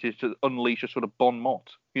necessarily to unleash a sort of bon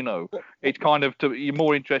mot. It's kind of you're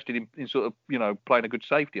more interested in sort of playing a good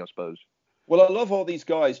safety, I suppose. Well, I love all these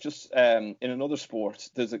guys. Just in another sport,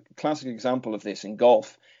 there's a classic example of this in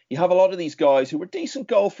golf. You have a lot of these guys who were decent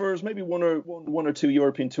golfers, maybe one or two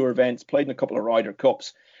European Tour events, played in a couple of Ryder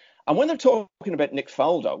Cups. And when they're talking about Nick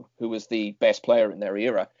Faldo, who was the best player in their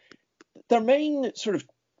era, their main sort of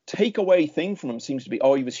takeaway thing from him seems to be,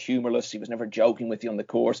 he was humorless. He was never joking with you on the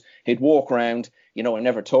course. He'd walk around, and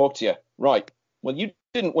never talk to you. Right. Well, you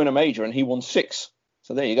didn't win a major and he won 6.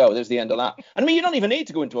 So there you go. There's the end of that. And I mean, you don't even need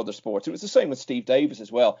to go into other sports. It was the same with Steve Davis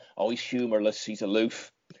as well. He's humorless. He's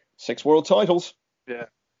aloof. 6 world titles. Yeah.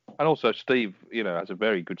 And also Steve, has a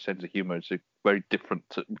very good sense of humour. It's very different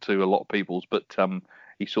to a lot of people's, but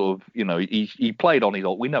he sort of, he played on his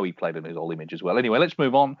old, we know he played on his old image as well. Anyway, let's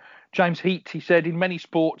move on. James Heat, he said, in many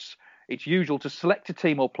sports, it's usual to select a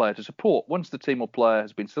team or player to support. Once the team or player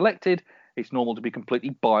has been selected, it's normal to be completely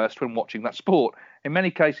biased when watching that sport. In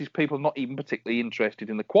many cases, people are not even particularly interested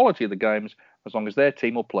in the quality of the games as long as their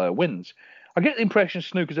team or player wins. I get the impression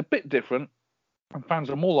snooker's a bit different, and fans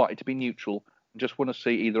are more likely to be neutral and just want to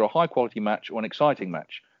see either a high-quality match or an exciting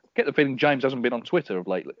match. Get the feeling James hasn't been on Twitter of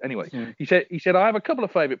late. Anyway, he said, I have a couple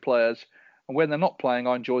of favourite players, and when they're not playing,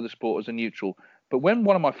 I enjoy the sport as a neutral. But when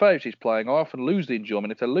one of my favourites is playing, I often lose the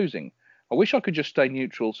enjoyment if they're losing. I wish I could just stay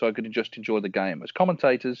neutral so I could just enjoy the game. As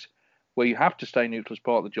commentators, where you have to stay neutral as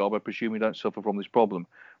part of the job, I presume you don't suffer from this problem.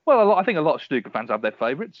 Well, I think a lot of snooker fans have their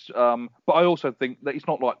favourites, but I also think that it's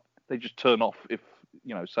not like they just turn off if,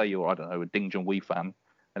 say you're, I don't know, a Ding Junhui fan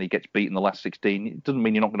and he gets beat in the last 16. It doesn't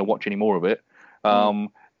mean you're not going to watch any more of it.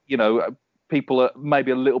 People are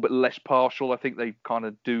maybe a little bit less partial. I think they kind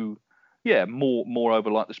of do, more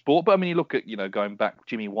over like the sport. But I mean, you look at, going back,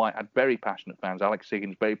 Jimmy White had very passionate fans, Alex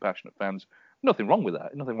Higgins, very passionate fans. Nothing wrong with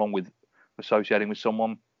that. Nothing wrong with associating with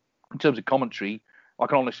someone. In terms of commentary, I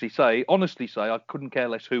can honestly say I couldn't care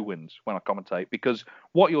less who wins when I commentate, because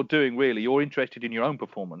what you're doing really, you're interested in your own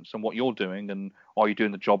performance and what you're doing, and are you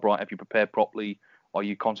doing the job right? Have you prepared properly? Are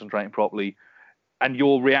you concentrating properly? And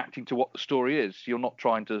you're reacting to what the story is. You're not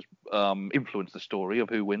trying to influence the story of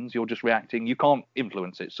who wins. You're just reacting. You can't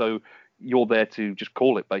influence it. So you're there to just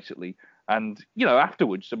call it, basically. And,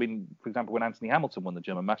 afterwards, I mean, for example, when Anthony Hamilton won the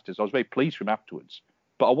German Masters, I was very pleased for him afterwards,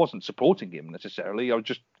 but I wasn't supporting him necessarily. I was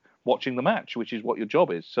just watching the match, which is what your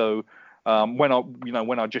job is. So when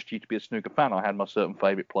I just used to be a snooker fan, I had my certain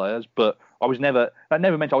favourite players, but that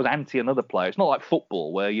never meant I was anti another player. It's not like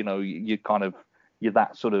football where, you're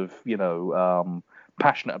that sort of,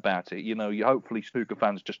 passionate about it. Hopefully snooker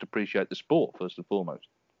fans just appreciate the sport first and foremost.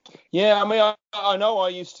 Yeah, I mean, I know I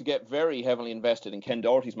used to get very heavily invested in Ken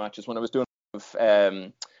Doherty's matches when I was doing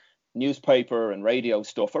newspaper and radio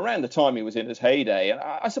stuff around the time he was in his heyday. And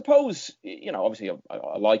I suppose, obviously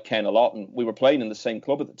I like Ken a lot, and we were playing in the same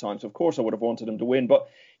club at the time, so of course I would have wanted him to win. But,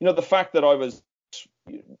 the fact that I was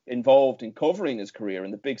involved in covering his career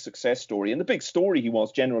and the big success story, and the big story he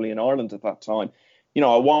was generally in Ireland at that time,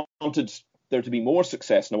 I wanted there to be more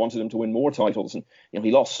success, and I wanted him to win more titles. And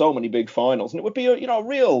he lost so many big finals, and it would be a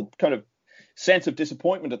real kind of sense of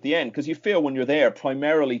disappointment at the end, because you feel when you're there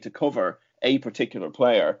primarily to cover a particular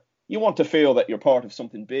player, you want to feel that you're part of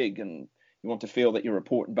something big, and you want to feel that you're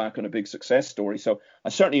reporting back on a big success story. So I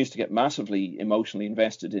certainly used to get massively emotionally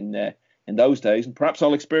invested in those days, and perhaps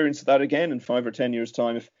I'll experience that again in 5 or 10 years'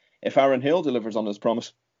 time if Aaron Hill delivers on his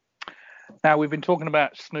promise. Now, we've been talking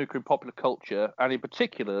about snooker in popular culture, and in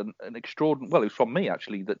particular, an extraordinary... Well, it was from me,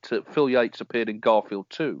 actually, that Phil Yates appeared in Garfield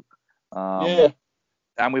 2. Yeah.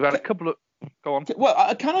 And we've had a couple of... Go on.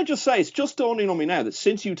 Well, can I just say, it's just dawning on me now that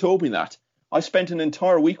since you told me that, I spent an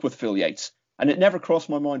entire week with Phil Yates, and it never crossed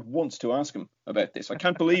my mind once to ask him about this. I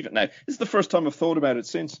can't believe it now. This is the first time I've thought about it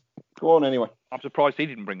since. Go on, anyway. I'm surprised he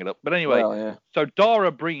didn't bring it up. But anyway, well, yeah. So Dara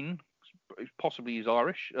Breen, possibly he's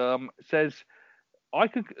Irish, says...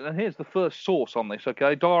 and here's the first source on this,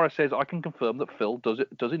 okay? Dara says, I can confirm that Phil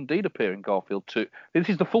does indeed appear in Garfield 2. This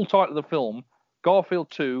is the full title of the film, Garfield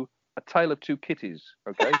 2, A Tale of Two Kitties,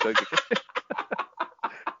 okay? So,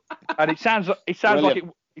 and it sounds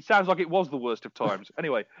like it was the worst of times.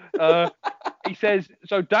 Anyway, he says,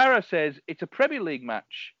 so Dara says it's a Premier League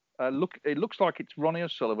match. It looks like it's Ronnie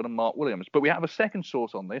O'Sullivan and Mark Williams, but we have a second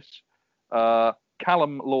source on this,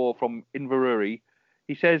 Callum Law from Inverurie.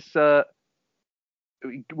 He says...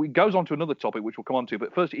 He goes on to another topic, which we'll come on to.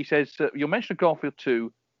 But first, he says, your mention of Garfield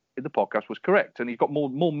 2 in the podcast was correct. And he's got more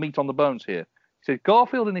meat on the bones here. He says,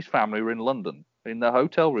 Garfield and his family were in London. In their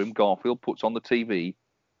hotel room, Garfield puts on the TV,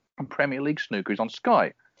 and Premier League snooker is on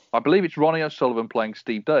Sky. I believe it's Ronnie O'Sullivan playing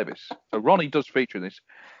Steve Davis. So Ronnie does feature in this.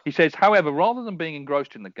 He says, however, rather than being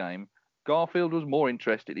engrossed in the game, Garfield was more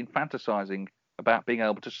interested in fantasizing about being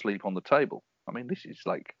able to sleep on the table. I mean, this is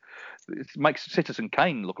like, it makes Citizen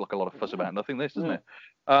Kane look like a lot of fuss about nothing, this, doesn't it?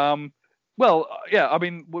 Well, yeah, I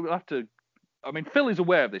mean, we'll have to, I mean, Phil is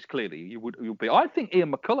aware of this, clearly. You'll be. I think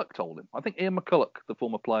Ian McCulloch told him. I think Ian McCulloch, the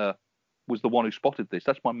former player, was the one who spotted this.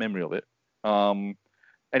 That's my memory of it.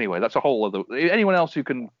 Anyway, that's a whole other, anyone else who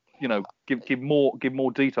can, give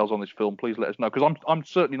more details on this film, please let us know, because I'm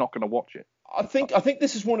certainly not going to watch it. I think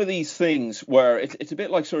this is one of these things where it's a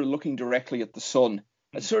bit like sort of looking directly at the sun.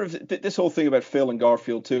 It's sort of this whole thing about Phil and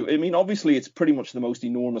Garfield too. I mean, obviously, it's pretty much the most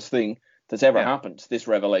enormous thing that's ever happened, this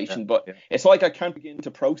revelation. But it's like I can't begin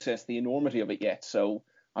to process the enormity of it yet. So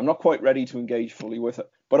I'm not quite ready to engage fully with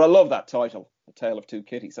it. But I love that title, A Tale of Two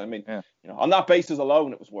Kitties. I mean, on that basis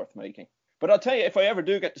alone, it was worth making. But I'll tell you, if I ever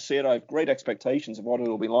do get to see it, I have great expectations of what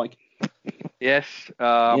it'll be like. Yes.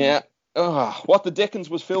 Yeah. What the dickens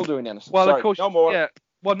was Phil doing in it? Well, Sorry, of course. No more. Yeah.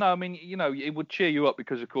 Well, no, I mean, it would cheer you up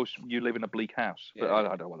because, of course, you live in a bleak house. But I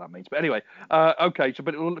don't know what that means. But anyway, okay. So,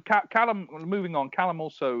 but Callum, moving on, Callum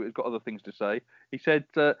also has got other things to say. He said,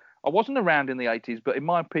 I wasn't around in the 80s, but in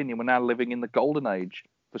my opinion, we're now living in the golden age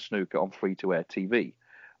for snooker on free-to-air TV.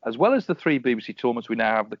 As well as the 3 BBC tournaments, we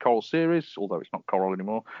now have the Coral Series, although it's not Coral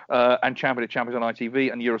anymore, and Champion of Champions on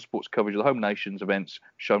ITV, and Eurosport's coverage of the Home Nations events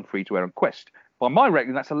shown free-to-air on Quest. By my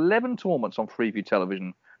reckoning, that's 11 tournaments on Freeview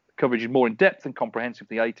television. Coverage is more in-depth and comprehensive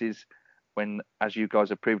in the 80s, when, as you guys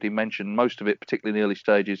have previously mentioned, most of it, particularly in the early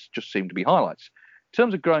stages, just seemed to be highlights. In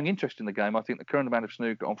terms of growing interest in the game, I think the current amount of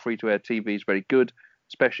snooker on free-to-air TV is very good,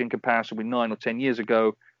 especially in comparison with 9 or 10 years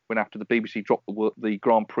ago, when after the BBC dropped the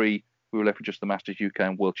Grand Prix, we were left with just the Masters UK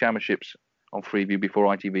and World Championships on Freeview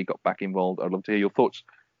before ITV got back involved. I'd love to hear your thoughts.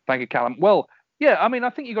 Thank you, Callum. Well, yeah, I mean, I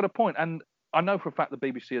think you've got a point, and I know for a fact the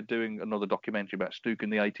BBC are doing another documentary about snooker in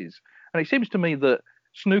the 80s, and it seems to me that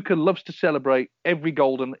snooker loves to celebrate every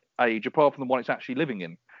golden age apart from the one it's actually living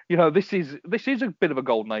in. This is a bit of a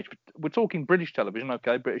golden age. We're talking British television,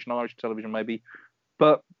 okay, British and Irish television maybe,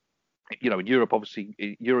 but in Europe, obviously,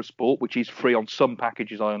 Eurosport, which is free on some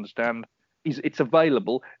packages, I understand, it's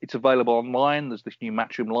available. It's available online. There's this new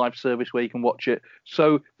Matchroom Live service where you can watch it.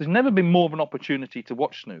 So there's never been more of an opportunity to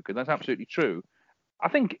watch snooker. That's absolutely true. I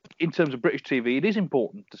think in terms of British TV, it is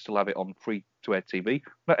important to still have it on free-to-air TV.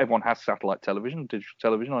 Not everyone has satellite television, digital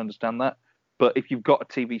television, I understand that. But if you've got a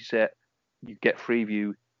TV set, you get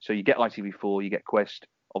Freeview, so you get ITV4, you get Quest,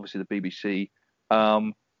 obviously the BBC.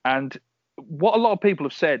 And what a lot of people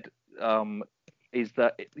have said is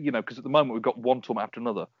that, because at the moment we've got one tournament after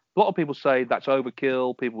another. A lot of people say that's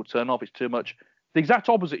overkill, people will turn off, it's too much. The exact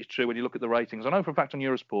opposite is true when you look at the ratings. I know for a fact on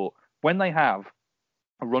Eurosport, when they have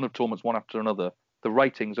a run of tournaments one after another, the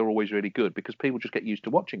ratings are always really good because people just get used to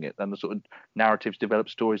watching it and the sort of narratives develop,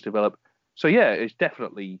 stories develop. So, yeah, it's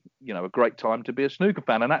definitely, a great time to be a snooker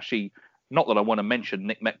fan. And actually, not that I want to mention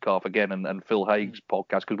Nick Metcalf again and Phil Haig's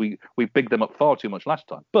podcast because we bigged them up far too much last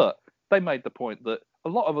time. But they made the point that a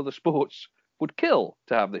lot of other sports would kill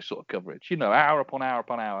to have this sort of coverage, hour upon hour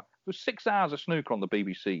upon hour. There was 6 hours of snooker on the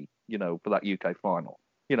BBC, for that UK final,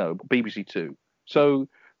 BBC Two. So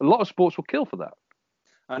a lot of sports will kill for that.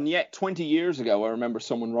 And yet 20 years ago, I remember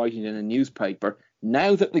someone writing in a newspaper,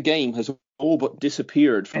 now that the game has all but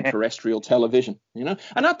disappeared from terrestrial television, And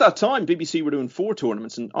at that time, BBC were doing 4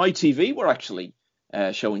 tournaments and ITV were actually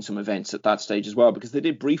showing some events at that stage as well, because they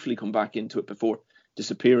did briefly come back into it before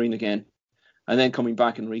disappearing again and then coming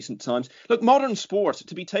back in recent times. Look, modern sport,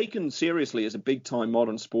 to be taken seriously as a big-time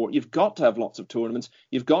modern sport, you've got to have lots of tournaments.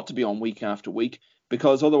 You've got to be on week after week,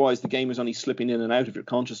 because otherwise the game is only slipping in and out of your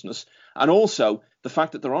consciousness. And also, the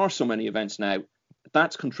fact that there are so many events now,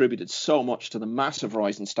 that's contributed so much to the massive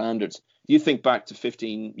rise in standards. You think back to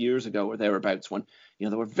 15 years ago or thereabouts when,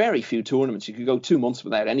 there were very few tournaments. You could go 2 months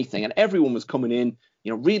without anything, and everyone was coming in,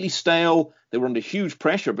 really stale. They were under huge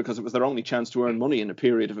pressure because it was their only chance to earn money in a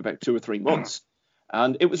period of about 2 or 3 months.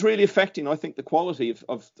 And it was really affecting, I think, the quality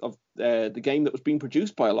of the game that was being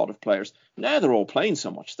produced by a lot of players. Now they're all playing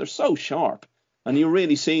so much. They're so sharp. And you're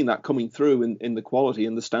really seeing that coming through in the quality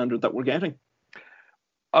and the standard that we're getting.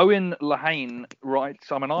 Owen Lahane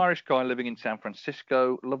writes, I'm an Irish guy living in San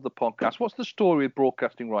Francisco. Love the podcast. What's the story with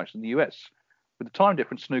broadcasting rights in the US? With the time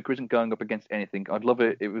difference, snooker isn't going up against anything. I'd love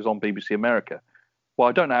it if it was on BBC America. Well,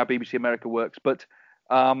 I don't know how BBC America works, but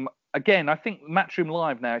again, I think Matchroom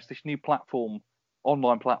Live now is this new platform,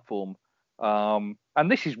 online platform. And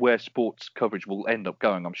this is where sports coverage will end up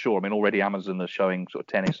going, I'm sure. I mean, already Amazon are showing sort of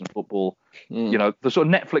tennis and football. The sort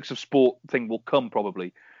of Netflix of sport thing will come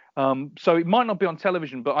probably. So it might not be on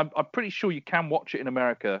television, but I'm pretty sure you can watch it in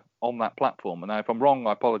America on that platform. And now, if I'm wrong,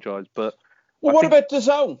 I apologise. But what about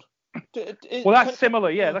DAZN? Well, that's similar.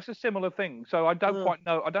 Yeah, that's a similar thing. So I don't quite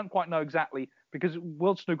know. I don't quite know exactly, because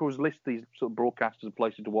World Snooker has listed these sort of broadcasters and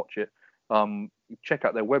places to watch it. Check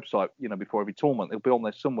out their website, before every tournament. It'll be on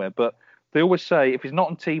there somewhere. But they always say if it's not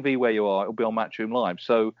on TV where you are, it'll be on Matchroom Live.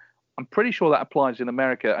 So I'm pretty sure that applies in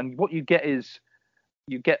America. And what you get is,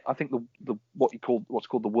 I think what's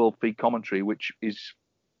called the World Feed commentary, which is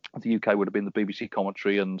the UK would have been the BBC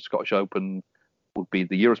commentary, and Scottish Open would be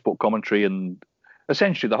the Eurosport commentary, and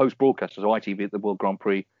essentially the host broadcasters of ITV at the World Grand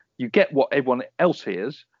Prix. You get what everyone else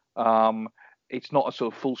hears. It's not a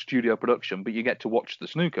sort of full studio production, but you get to watch the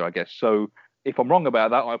snooker, I guess. So if I'm wrong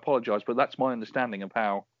about that, I apologise, but that's my understanding of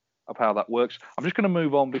how that works. I'm just going to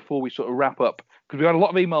move on before we sort of wrap up, because we had a lot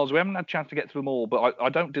of emails. We haven't had a chance to get to them all, but I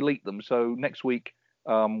don't delete them. So next week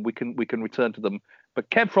we can return to them. But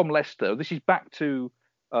Kev from Leicester, this is back to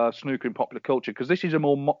snooker in popular culture, because this is a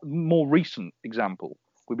more recent example.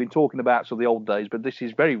 We've been talking about sort of the old days, but this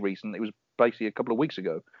is very recent. It was basically a couple of weeks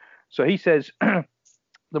ago. So he says,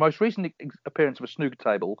 the most recent appearance of a snooker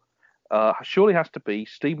table surely has to be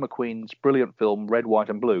Steve McQueen's brilliant film Red, White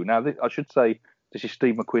and Blue. Now, I should say this is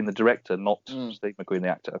Steve McQueen, the director, not Steve McQueen, the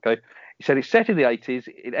actor. Okay. He said it's set in the 80s.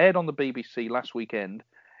 It aired on the BBC last weekend.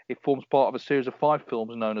 It forms part of a series of 5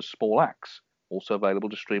 films known as Small Axe, also available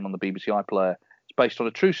to stream on the BBC iPlayer. It's based on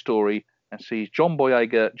a true story and sees John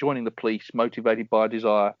Boyega joining the police, motivated by a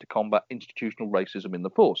desire to combat institutional racism in the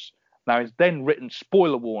force. Now, it's then written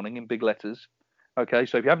spoiler warning in big letters. Okay,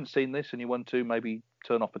 so if you haven't seen this and you want to, maybe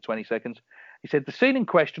turn off for 20 seconds. He said the scene in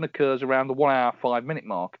question occurs around the 1 hour, 5 minute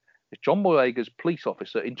mark as John Boyega's police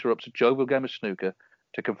officer interrupts a jovial game of snooker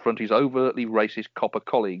to confront his overtly racist copper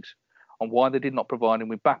colleagues on why they did not provide him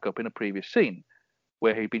with backup in a previous scene,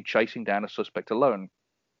 where he'd been chasing down a suspect alone.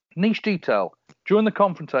 Niche detail. During the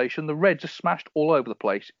confrontation, the Reds are smashed all over the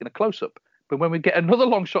place in a close-up, but when we get another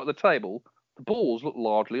long shot at the table, the balls look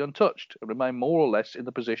largely untouched and remain more or less in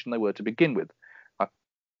the position they were to begin with. I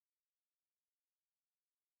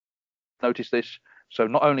noticed this, so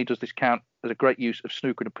not only does this count as a great use of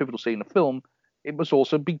snooker in a pivotal scene in a film, it must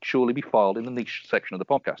also surely be filed in the niche section of the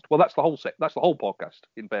podcast. Well, that's the whole podcast,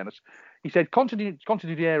 in fairness. He said,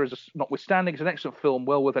 continuity errors notwithstanding, it's an excellent film,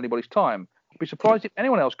 well worth anybody's time. I'd be surprised if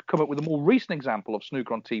anyone else could come up with a more recent example of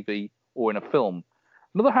snooker on TV or in a film.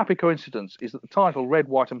 Another happy coincidence is that the title Red,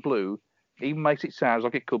 White and Blue even makes it sound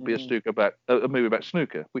like it could be a movie about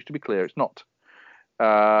snooker, which, to be clear, it's not.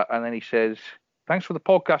 And then he says, thanks for the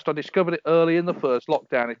podcast. I discovered it early in the first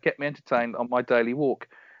lockdown. It kept me entertained on my daily walk.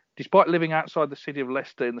 Despite living outside the city of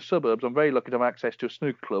Leicester in the suburbs, I'm very lucky to have access to a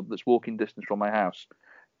snooker club that's walking distance from my house.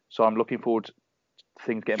 So I'm looking forward to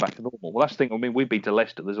things getting back to normal. Well, that's the thing. I mean, we've been to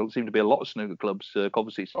Leicester. There seem to be a lot of snooker clubs.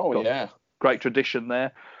 Obviously, great tradition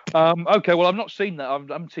there. Okay, well, I've not seen that. I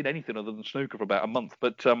haven't seen anything other than snooker for about a month,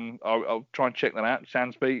 but I'll try and check that out. It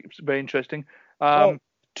sounds very, very interesting.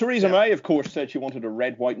 Theresa May, of course, said she wanted a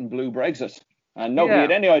red, white and blue Brexit. And nobody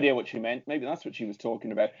had any idea what she meant. Maybe that's what she was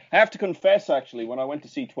talking about. I have to confess, actually, when I went to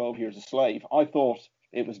see 12 Years a Slave, I thought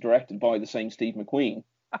it was directed by the same Steve McQueen,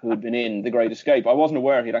 who had been in The Great Escape. I wasn't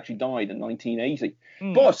aware he'd actually died in 1980.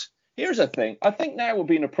 But here's the thing. I think now would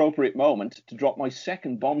be an appropriate moment to drop my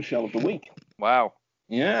second bombshell of the week. Wow.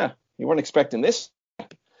 Yeah, you weren't expecting this.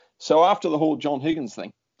 So after the whole John Higgins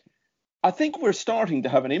thing, I think we're starting to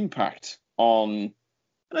have an impact on,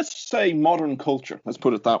 let's say, modern culture. Let's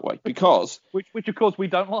put it that way, because which of course we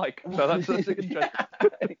don't like. So that's interesting.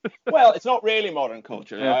 Well, it's not really modern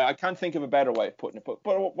culture. Yeah. I can't think of a better way of putting it. But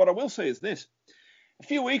what I will say is this: a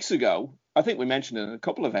few weeks ago, I think we mentioned it in a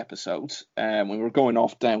couple of episodes, when we were going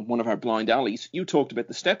off down one of our blind alleys. You talked about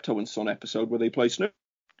the Steptoe and Son episode where they play snooker.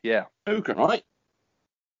 Yeah, snooker, right?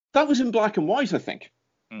 That was in black and white, I think.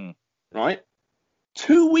 Right?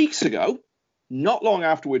 2 weeks ago, not long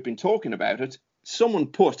after we'd been talking about it, someone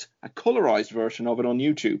put a colorized version of it on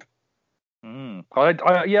YouTube.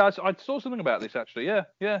 I saw something about this, actually.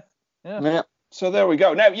 Yeah. So there we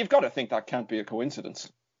go. Now, you've got to think that can't be a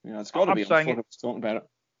coincidence. You know, it's got to be talking about it.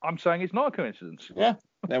 I'm saying it's not a coincidence. Yeah,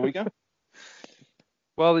 there we go.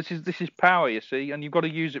 Well, this is power, you see, and you've got to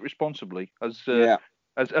use it responsibly, as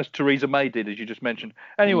Theresa May did, as you just mentioned.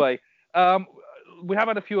 Anyway, we have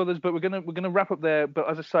had a few others, but we're gonna wrap up there. But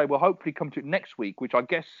as I say, we'll hopefully come to it next week, which I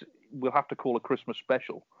guess we'll have to call a Christmas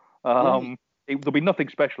special. There'll be nothing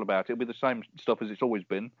special about it. It'll be the same stuff as it's always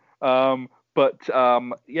been. But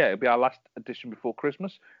it'll be our last edition before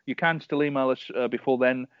Christmas. You can still email us before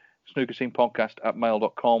then,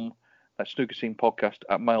 snookerscenepodcast@mail.com. That's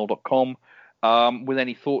snookerscenepodcast@mail.com. With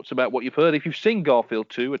any thoughts about what you've heard. If you've seen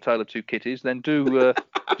Garfield 2, A Tale of Two Kitties, then do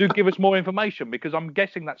give us more information, because I'm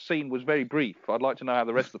guessing that scene was very brief. I'd like to know how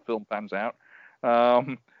the rest of the film pans out.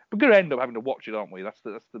 We're going to end up having to watch it, aren't we? That's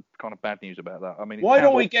the kind of bad news about that. I mean, why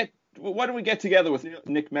don't we get together with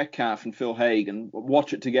Nick Metcalf and Phil Haig and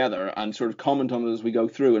watch it together and sort of comment on it as we go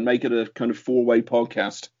through and make it a kind of four-way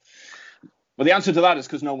podcast? Well, the answer to that is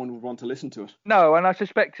because no one would want to listen to it. No, and I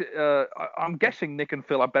suspect, I'm guessing Nick and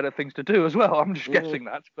Phil have better things to do as well. I'm just guessing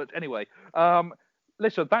that. But anyway,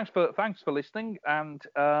 listen, thanks for listening, and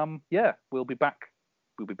we'll be back.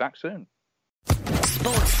 We'll be back soon.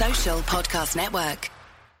 Sports Social Podcast Network.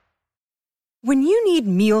 When you need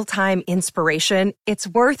mealtime inspiration, it's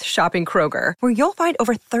worth shopping Kroger, where you'll find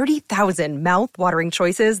over 30,000 mouth-watering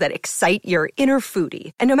choices that excite your inner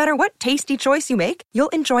foodie. And no matter what tasty choice you make, you'll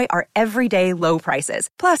enjoy our everyday low prices,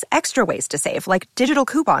 plus extra ways to save, like digital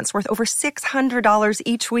coupons worth over $600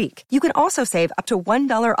 each week. You can also save up to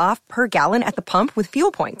 $1 off per gallon at the pump with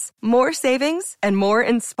fuel points. More savings and more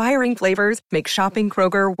inspiring flavors make shopping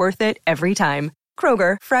Kroger worth it every time.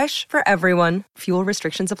 Kroger, fresh for everyone. Fuel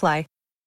restrictions apply.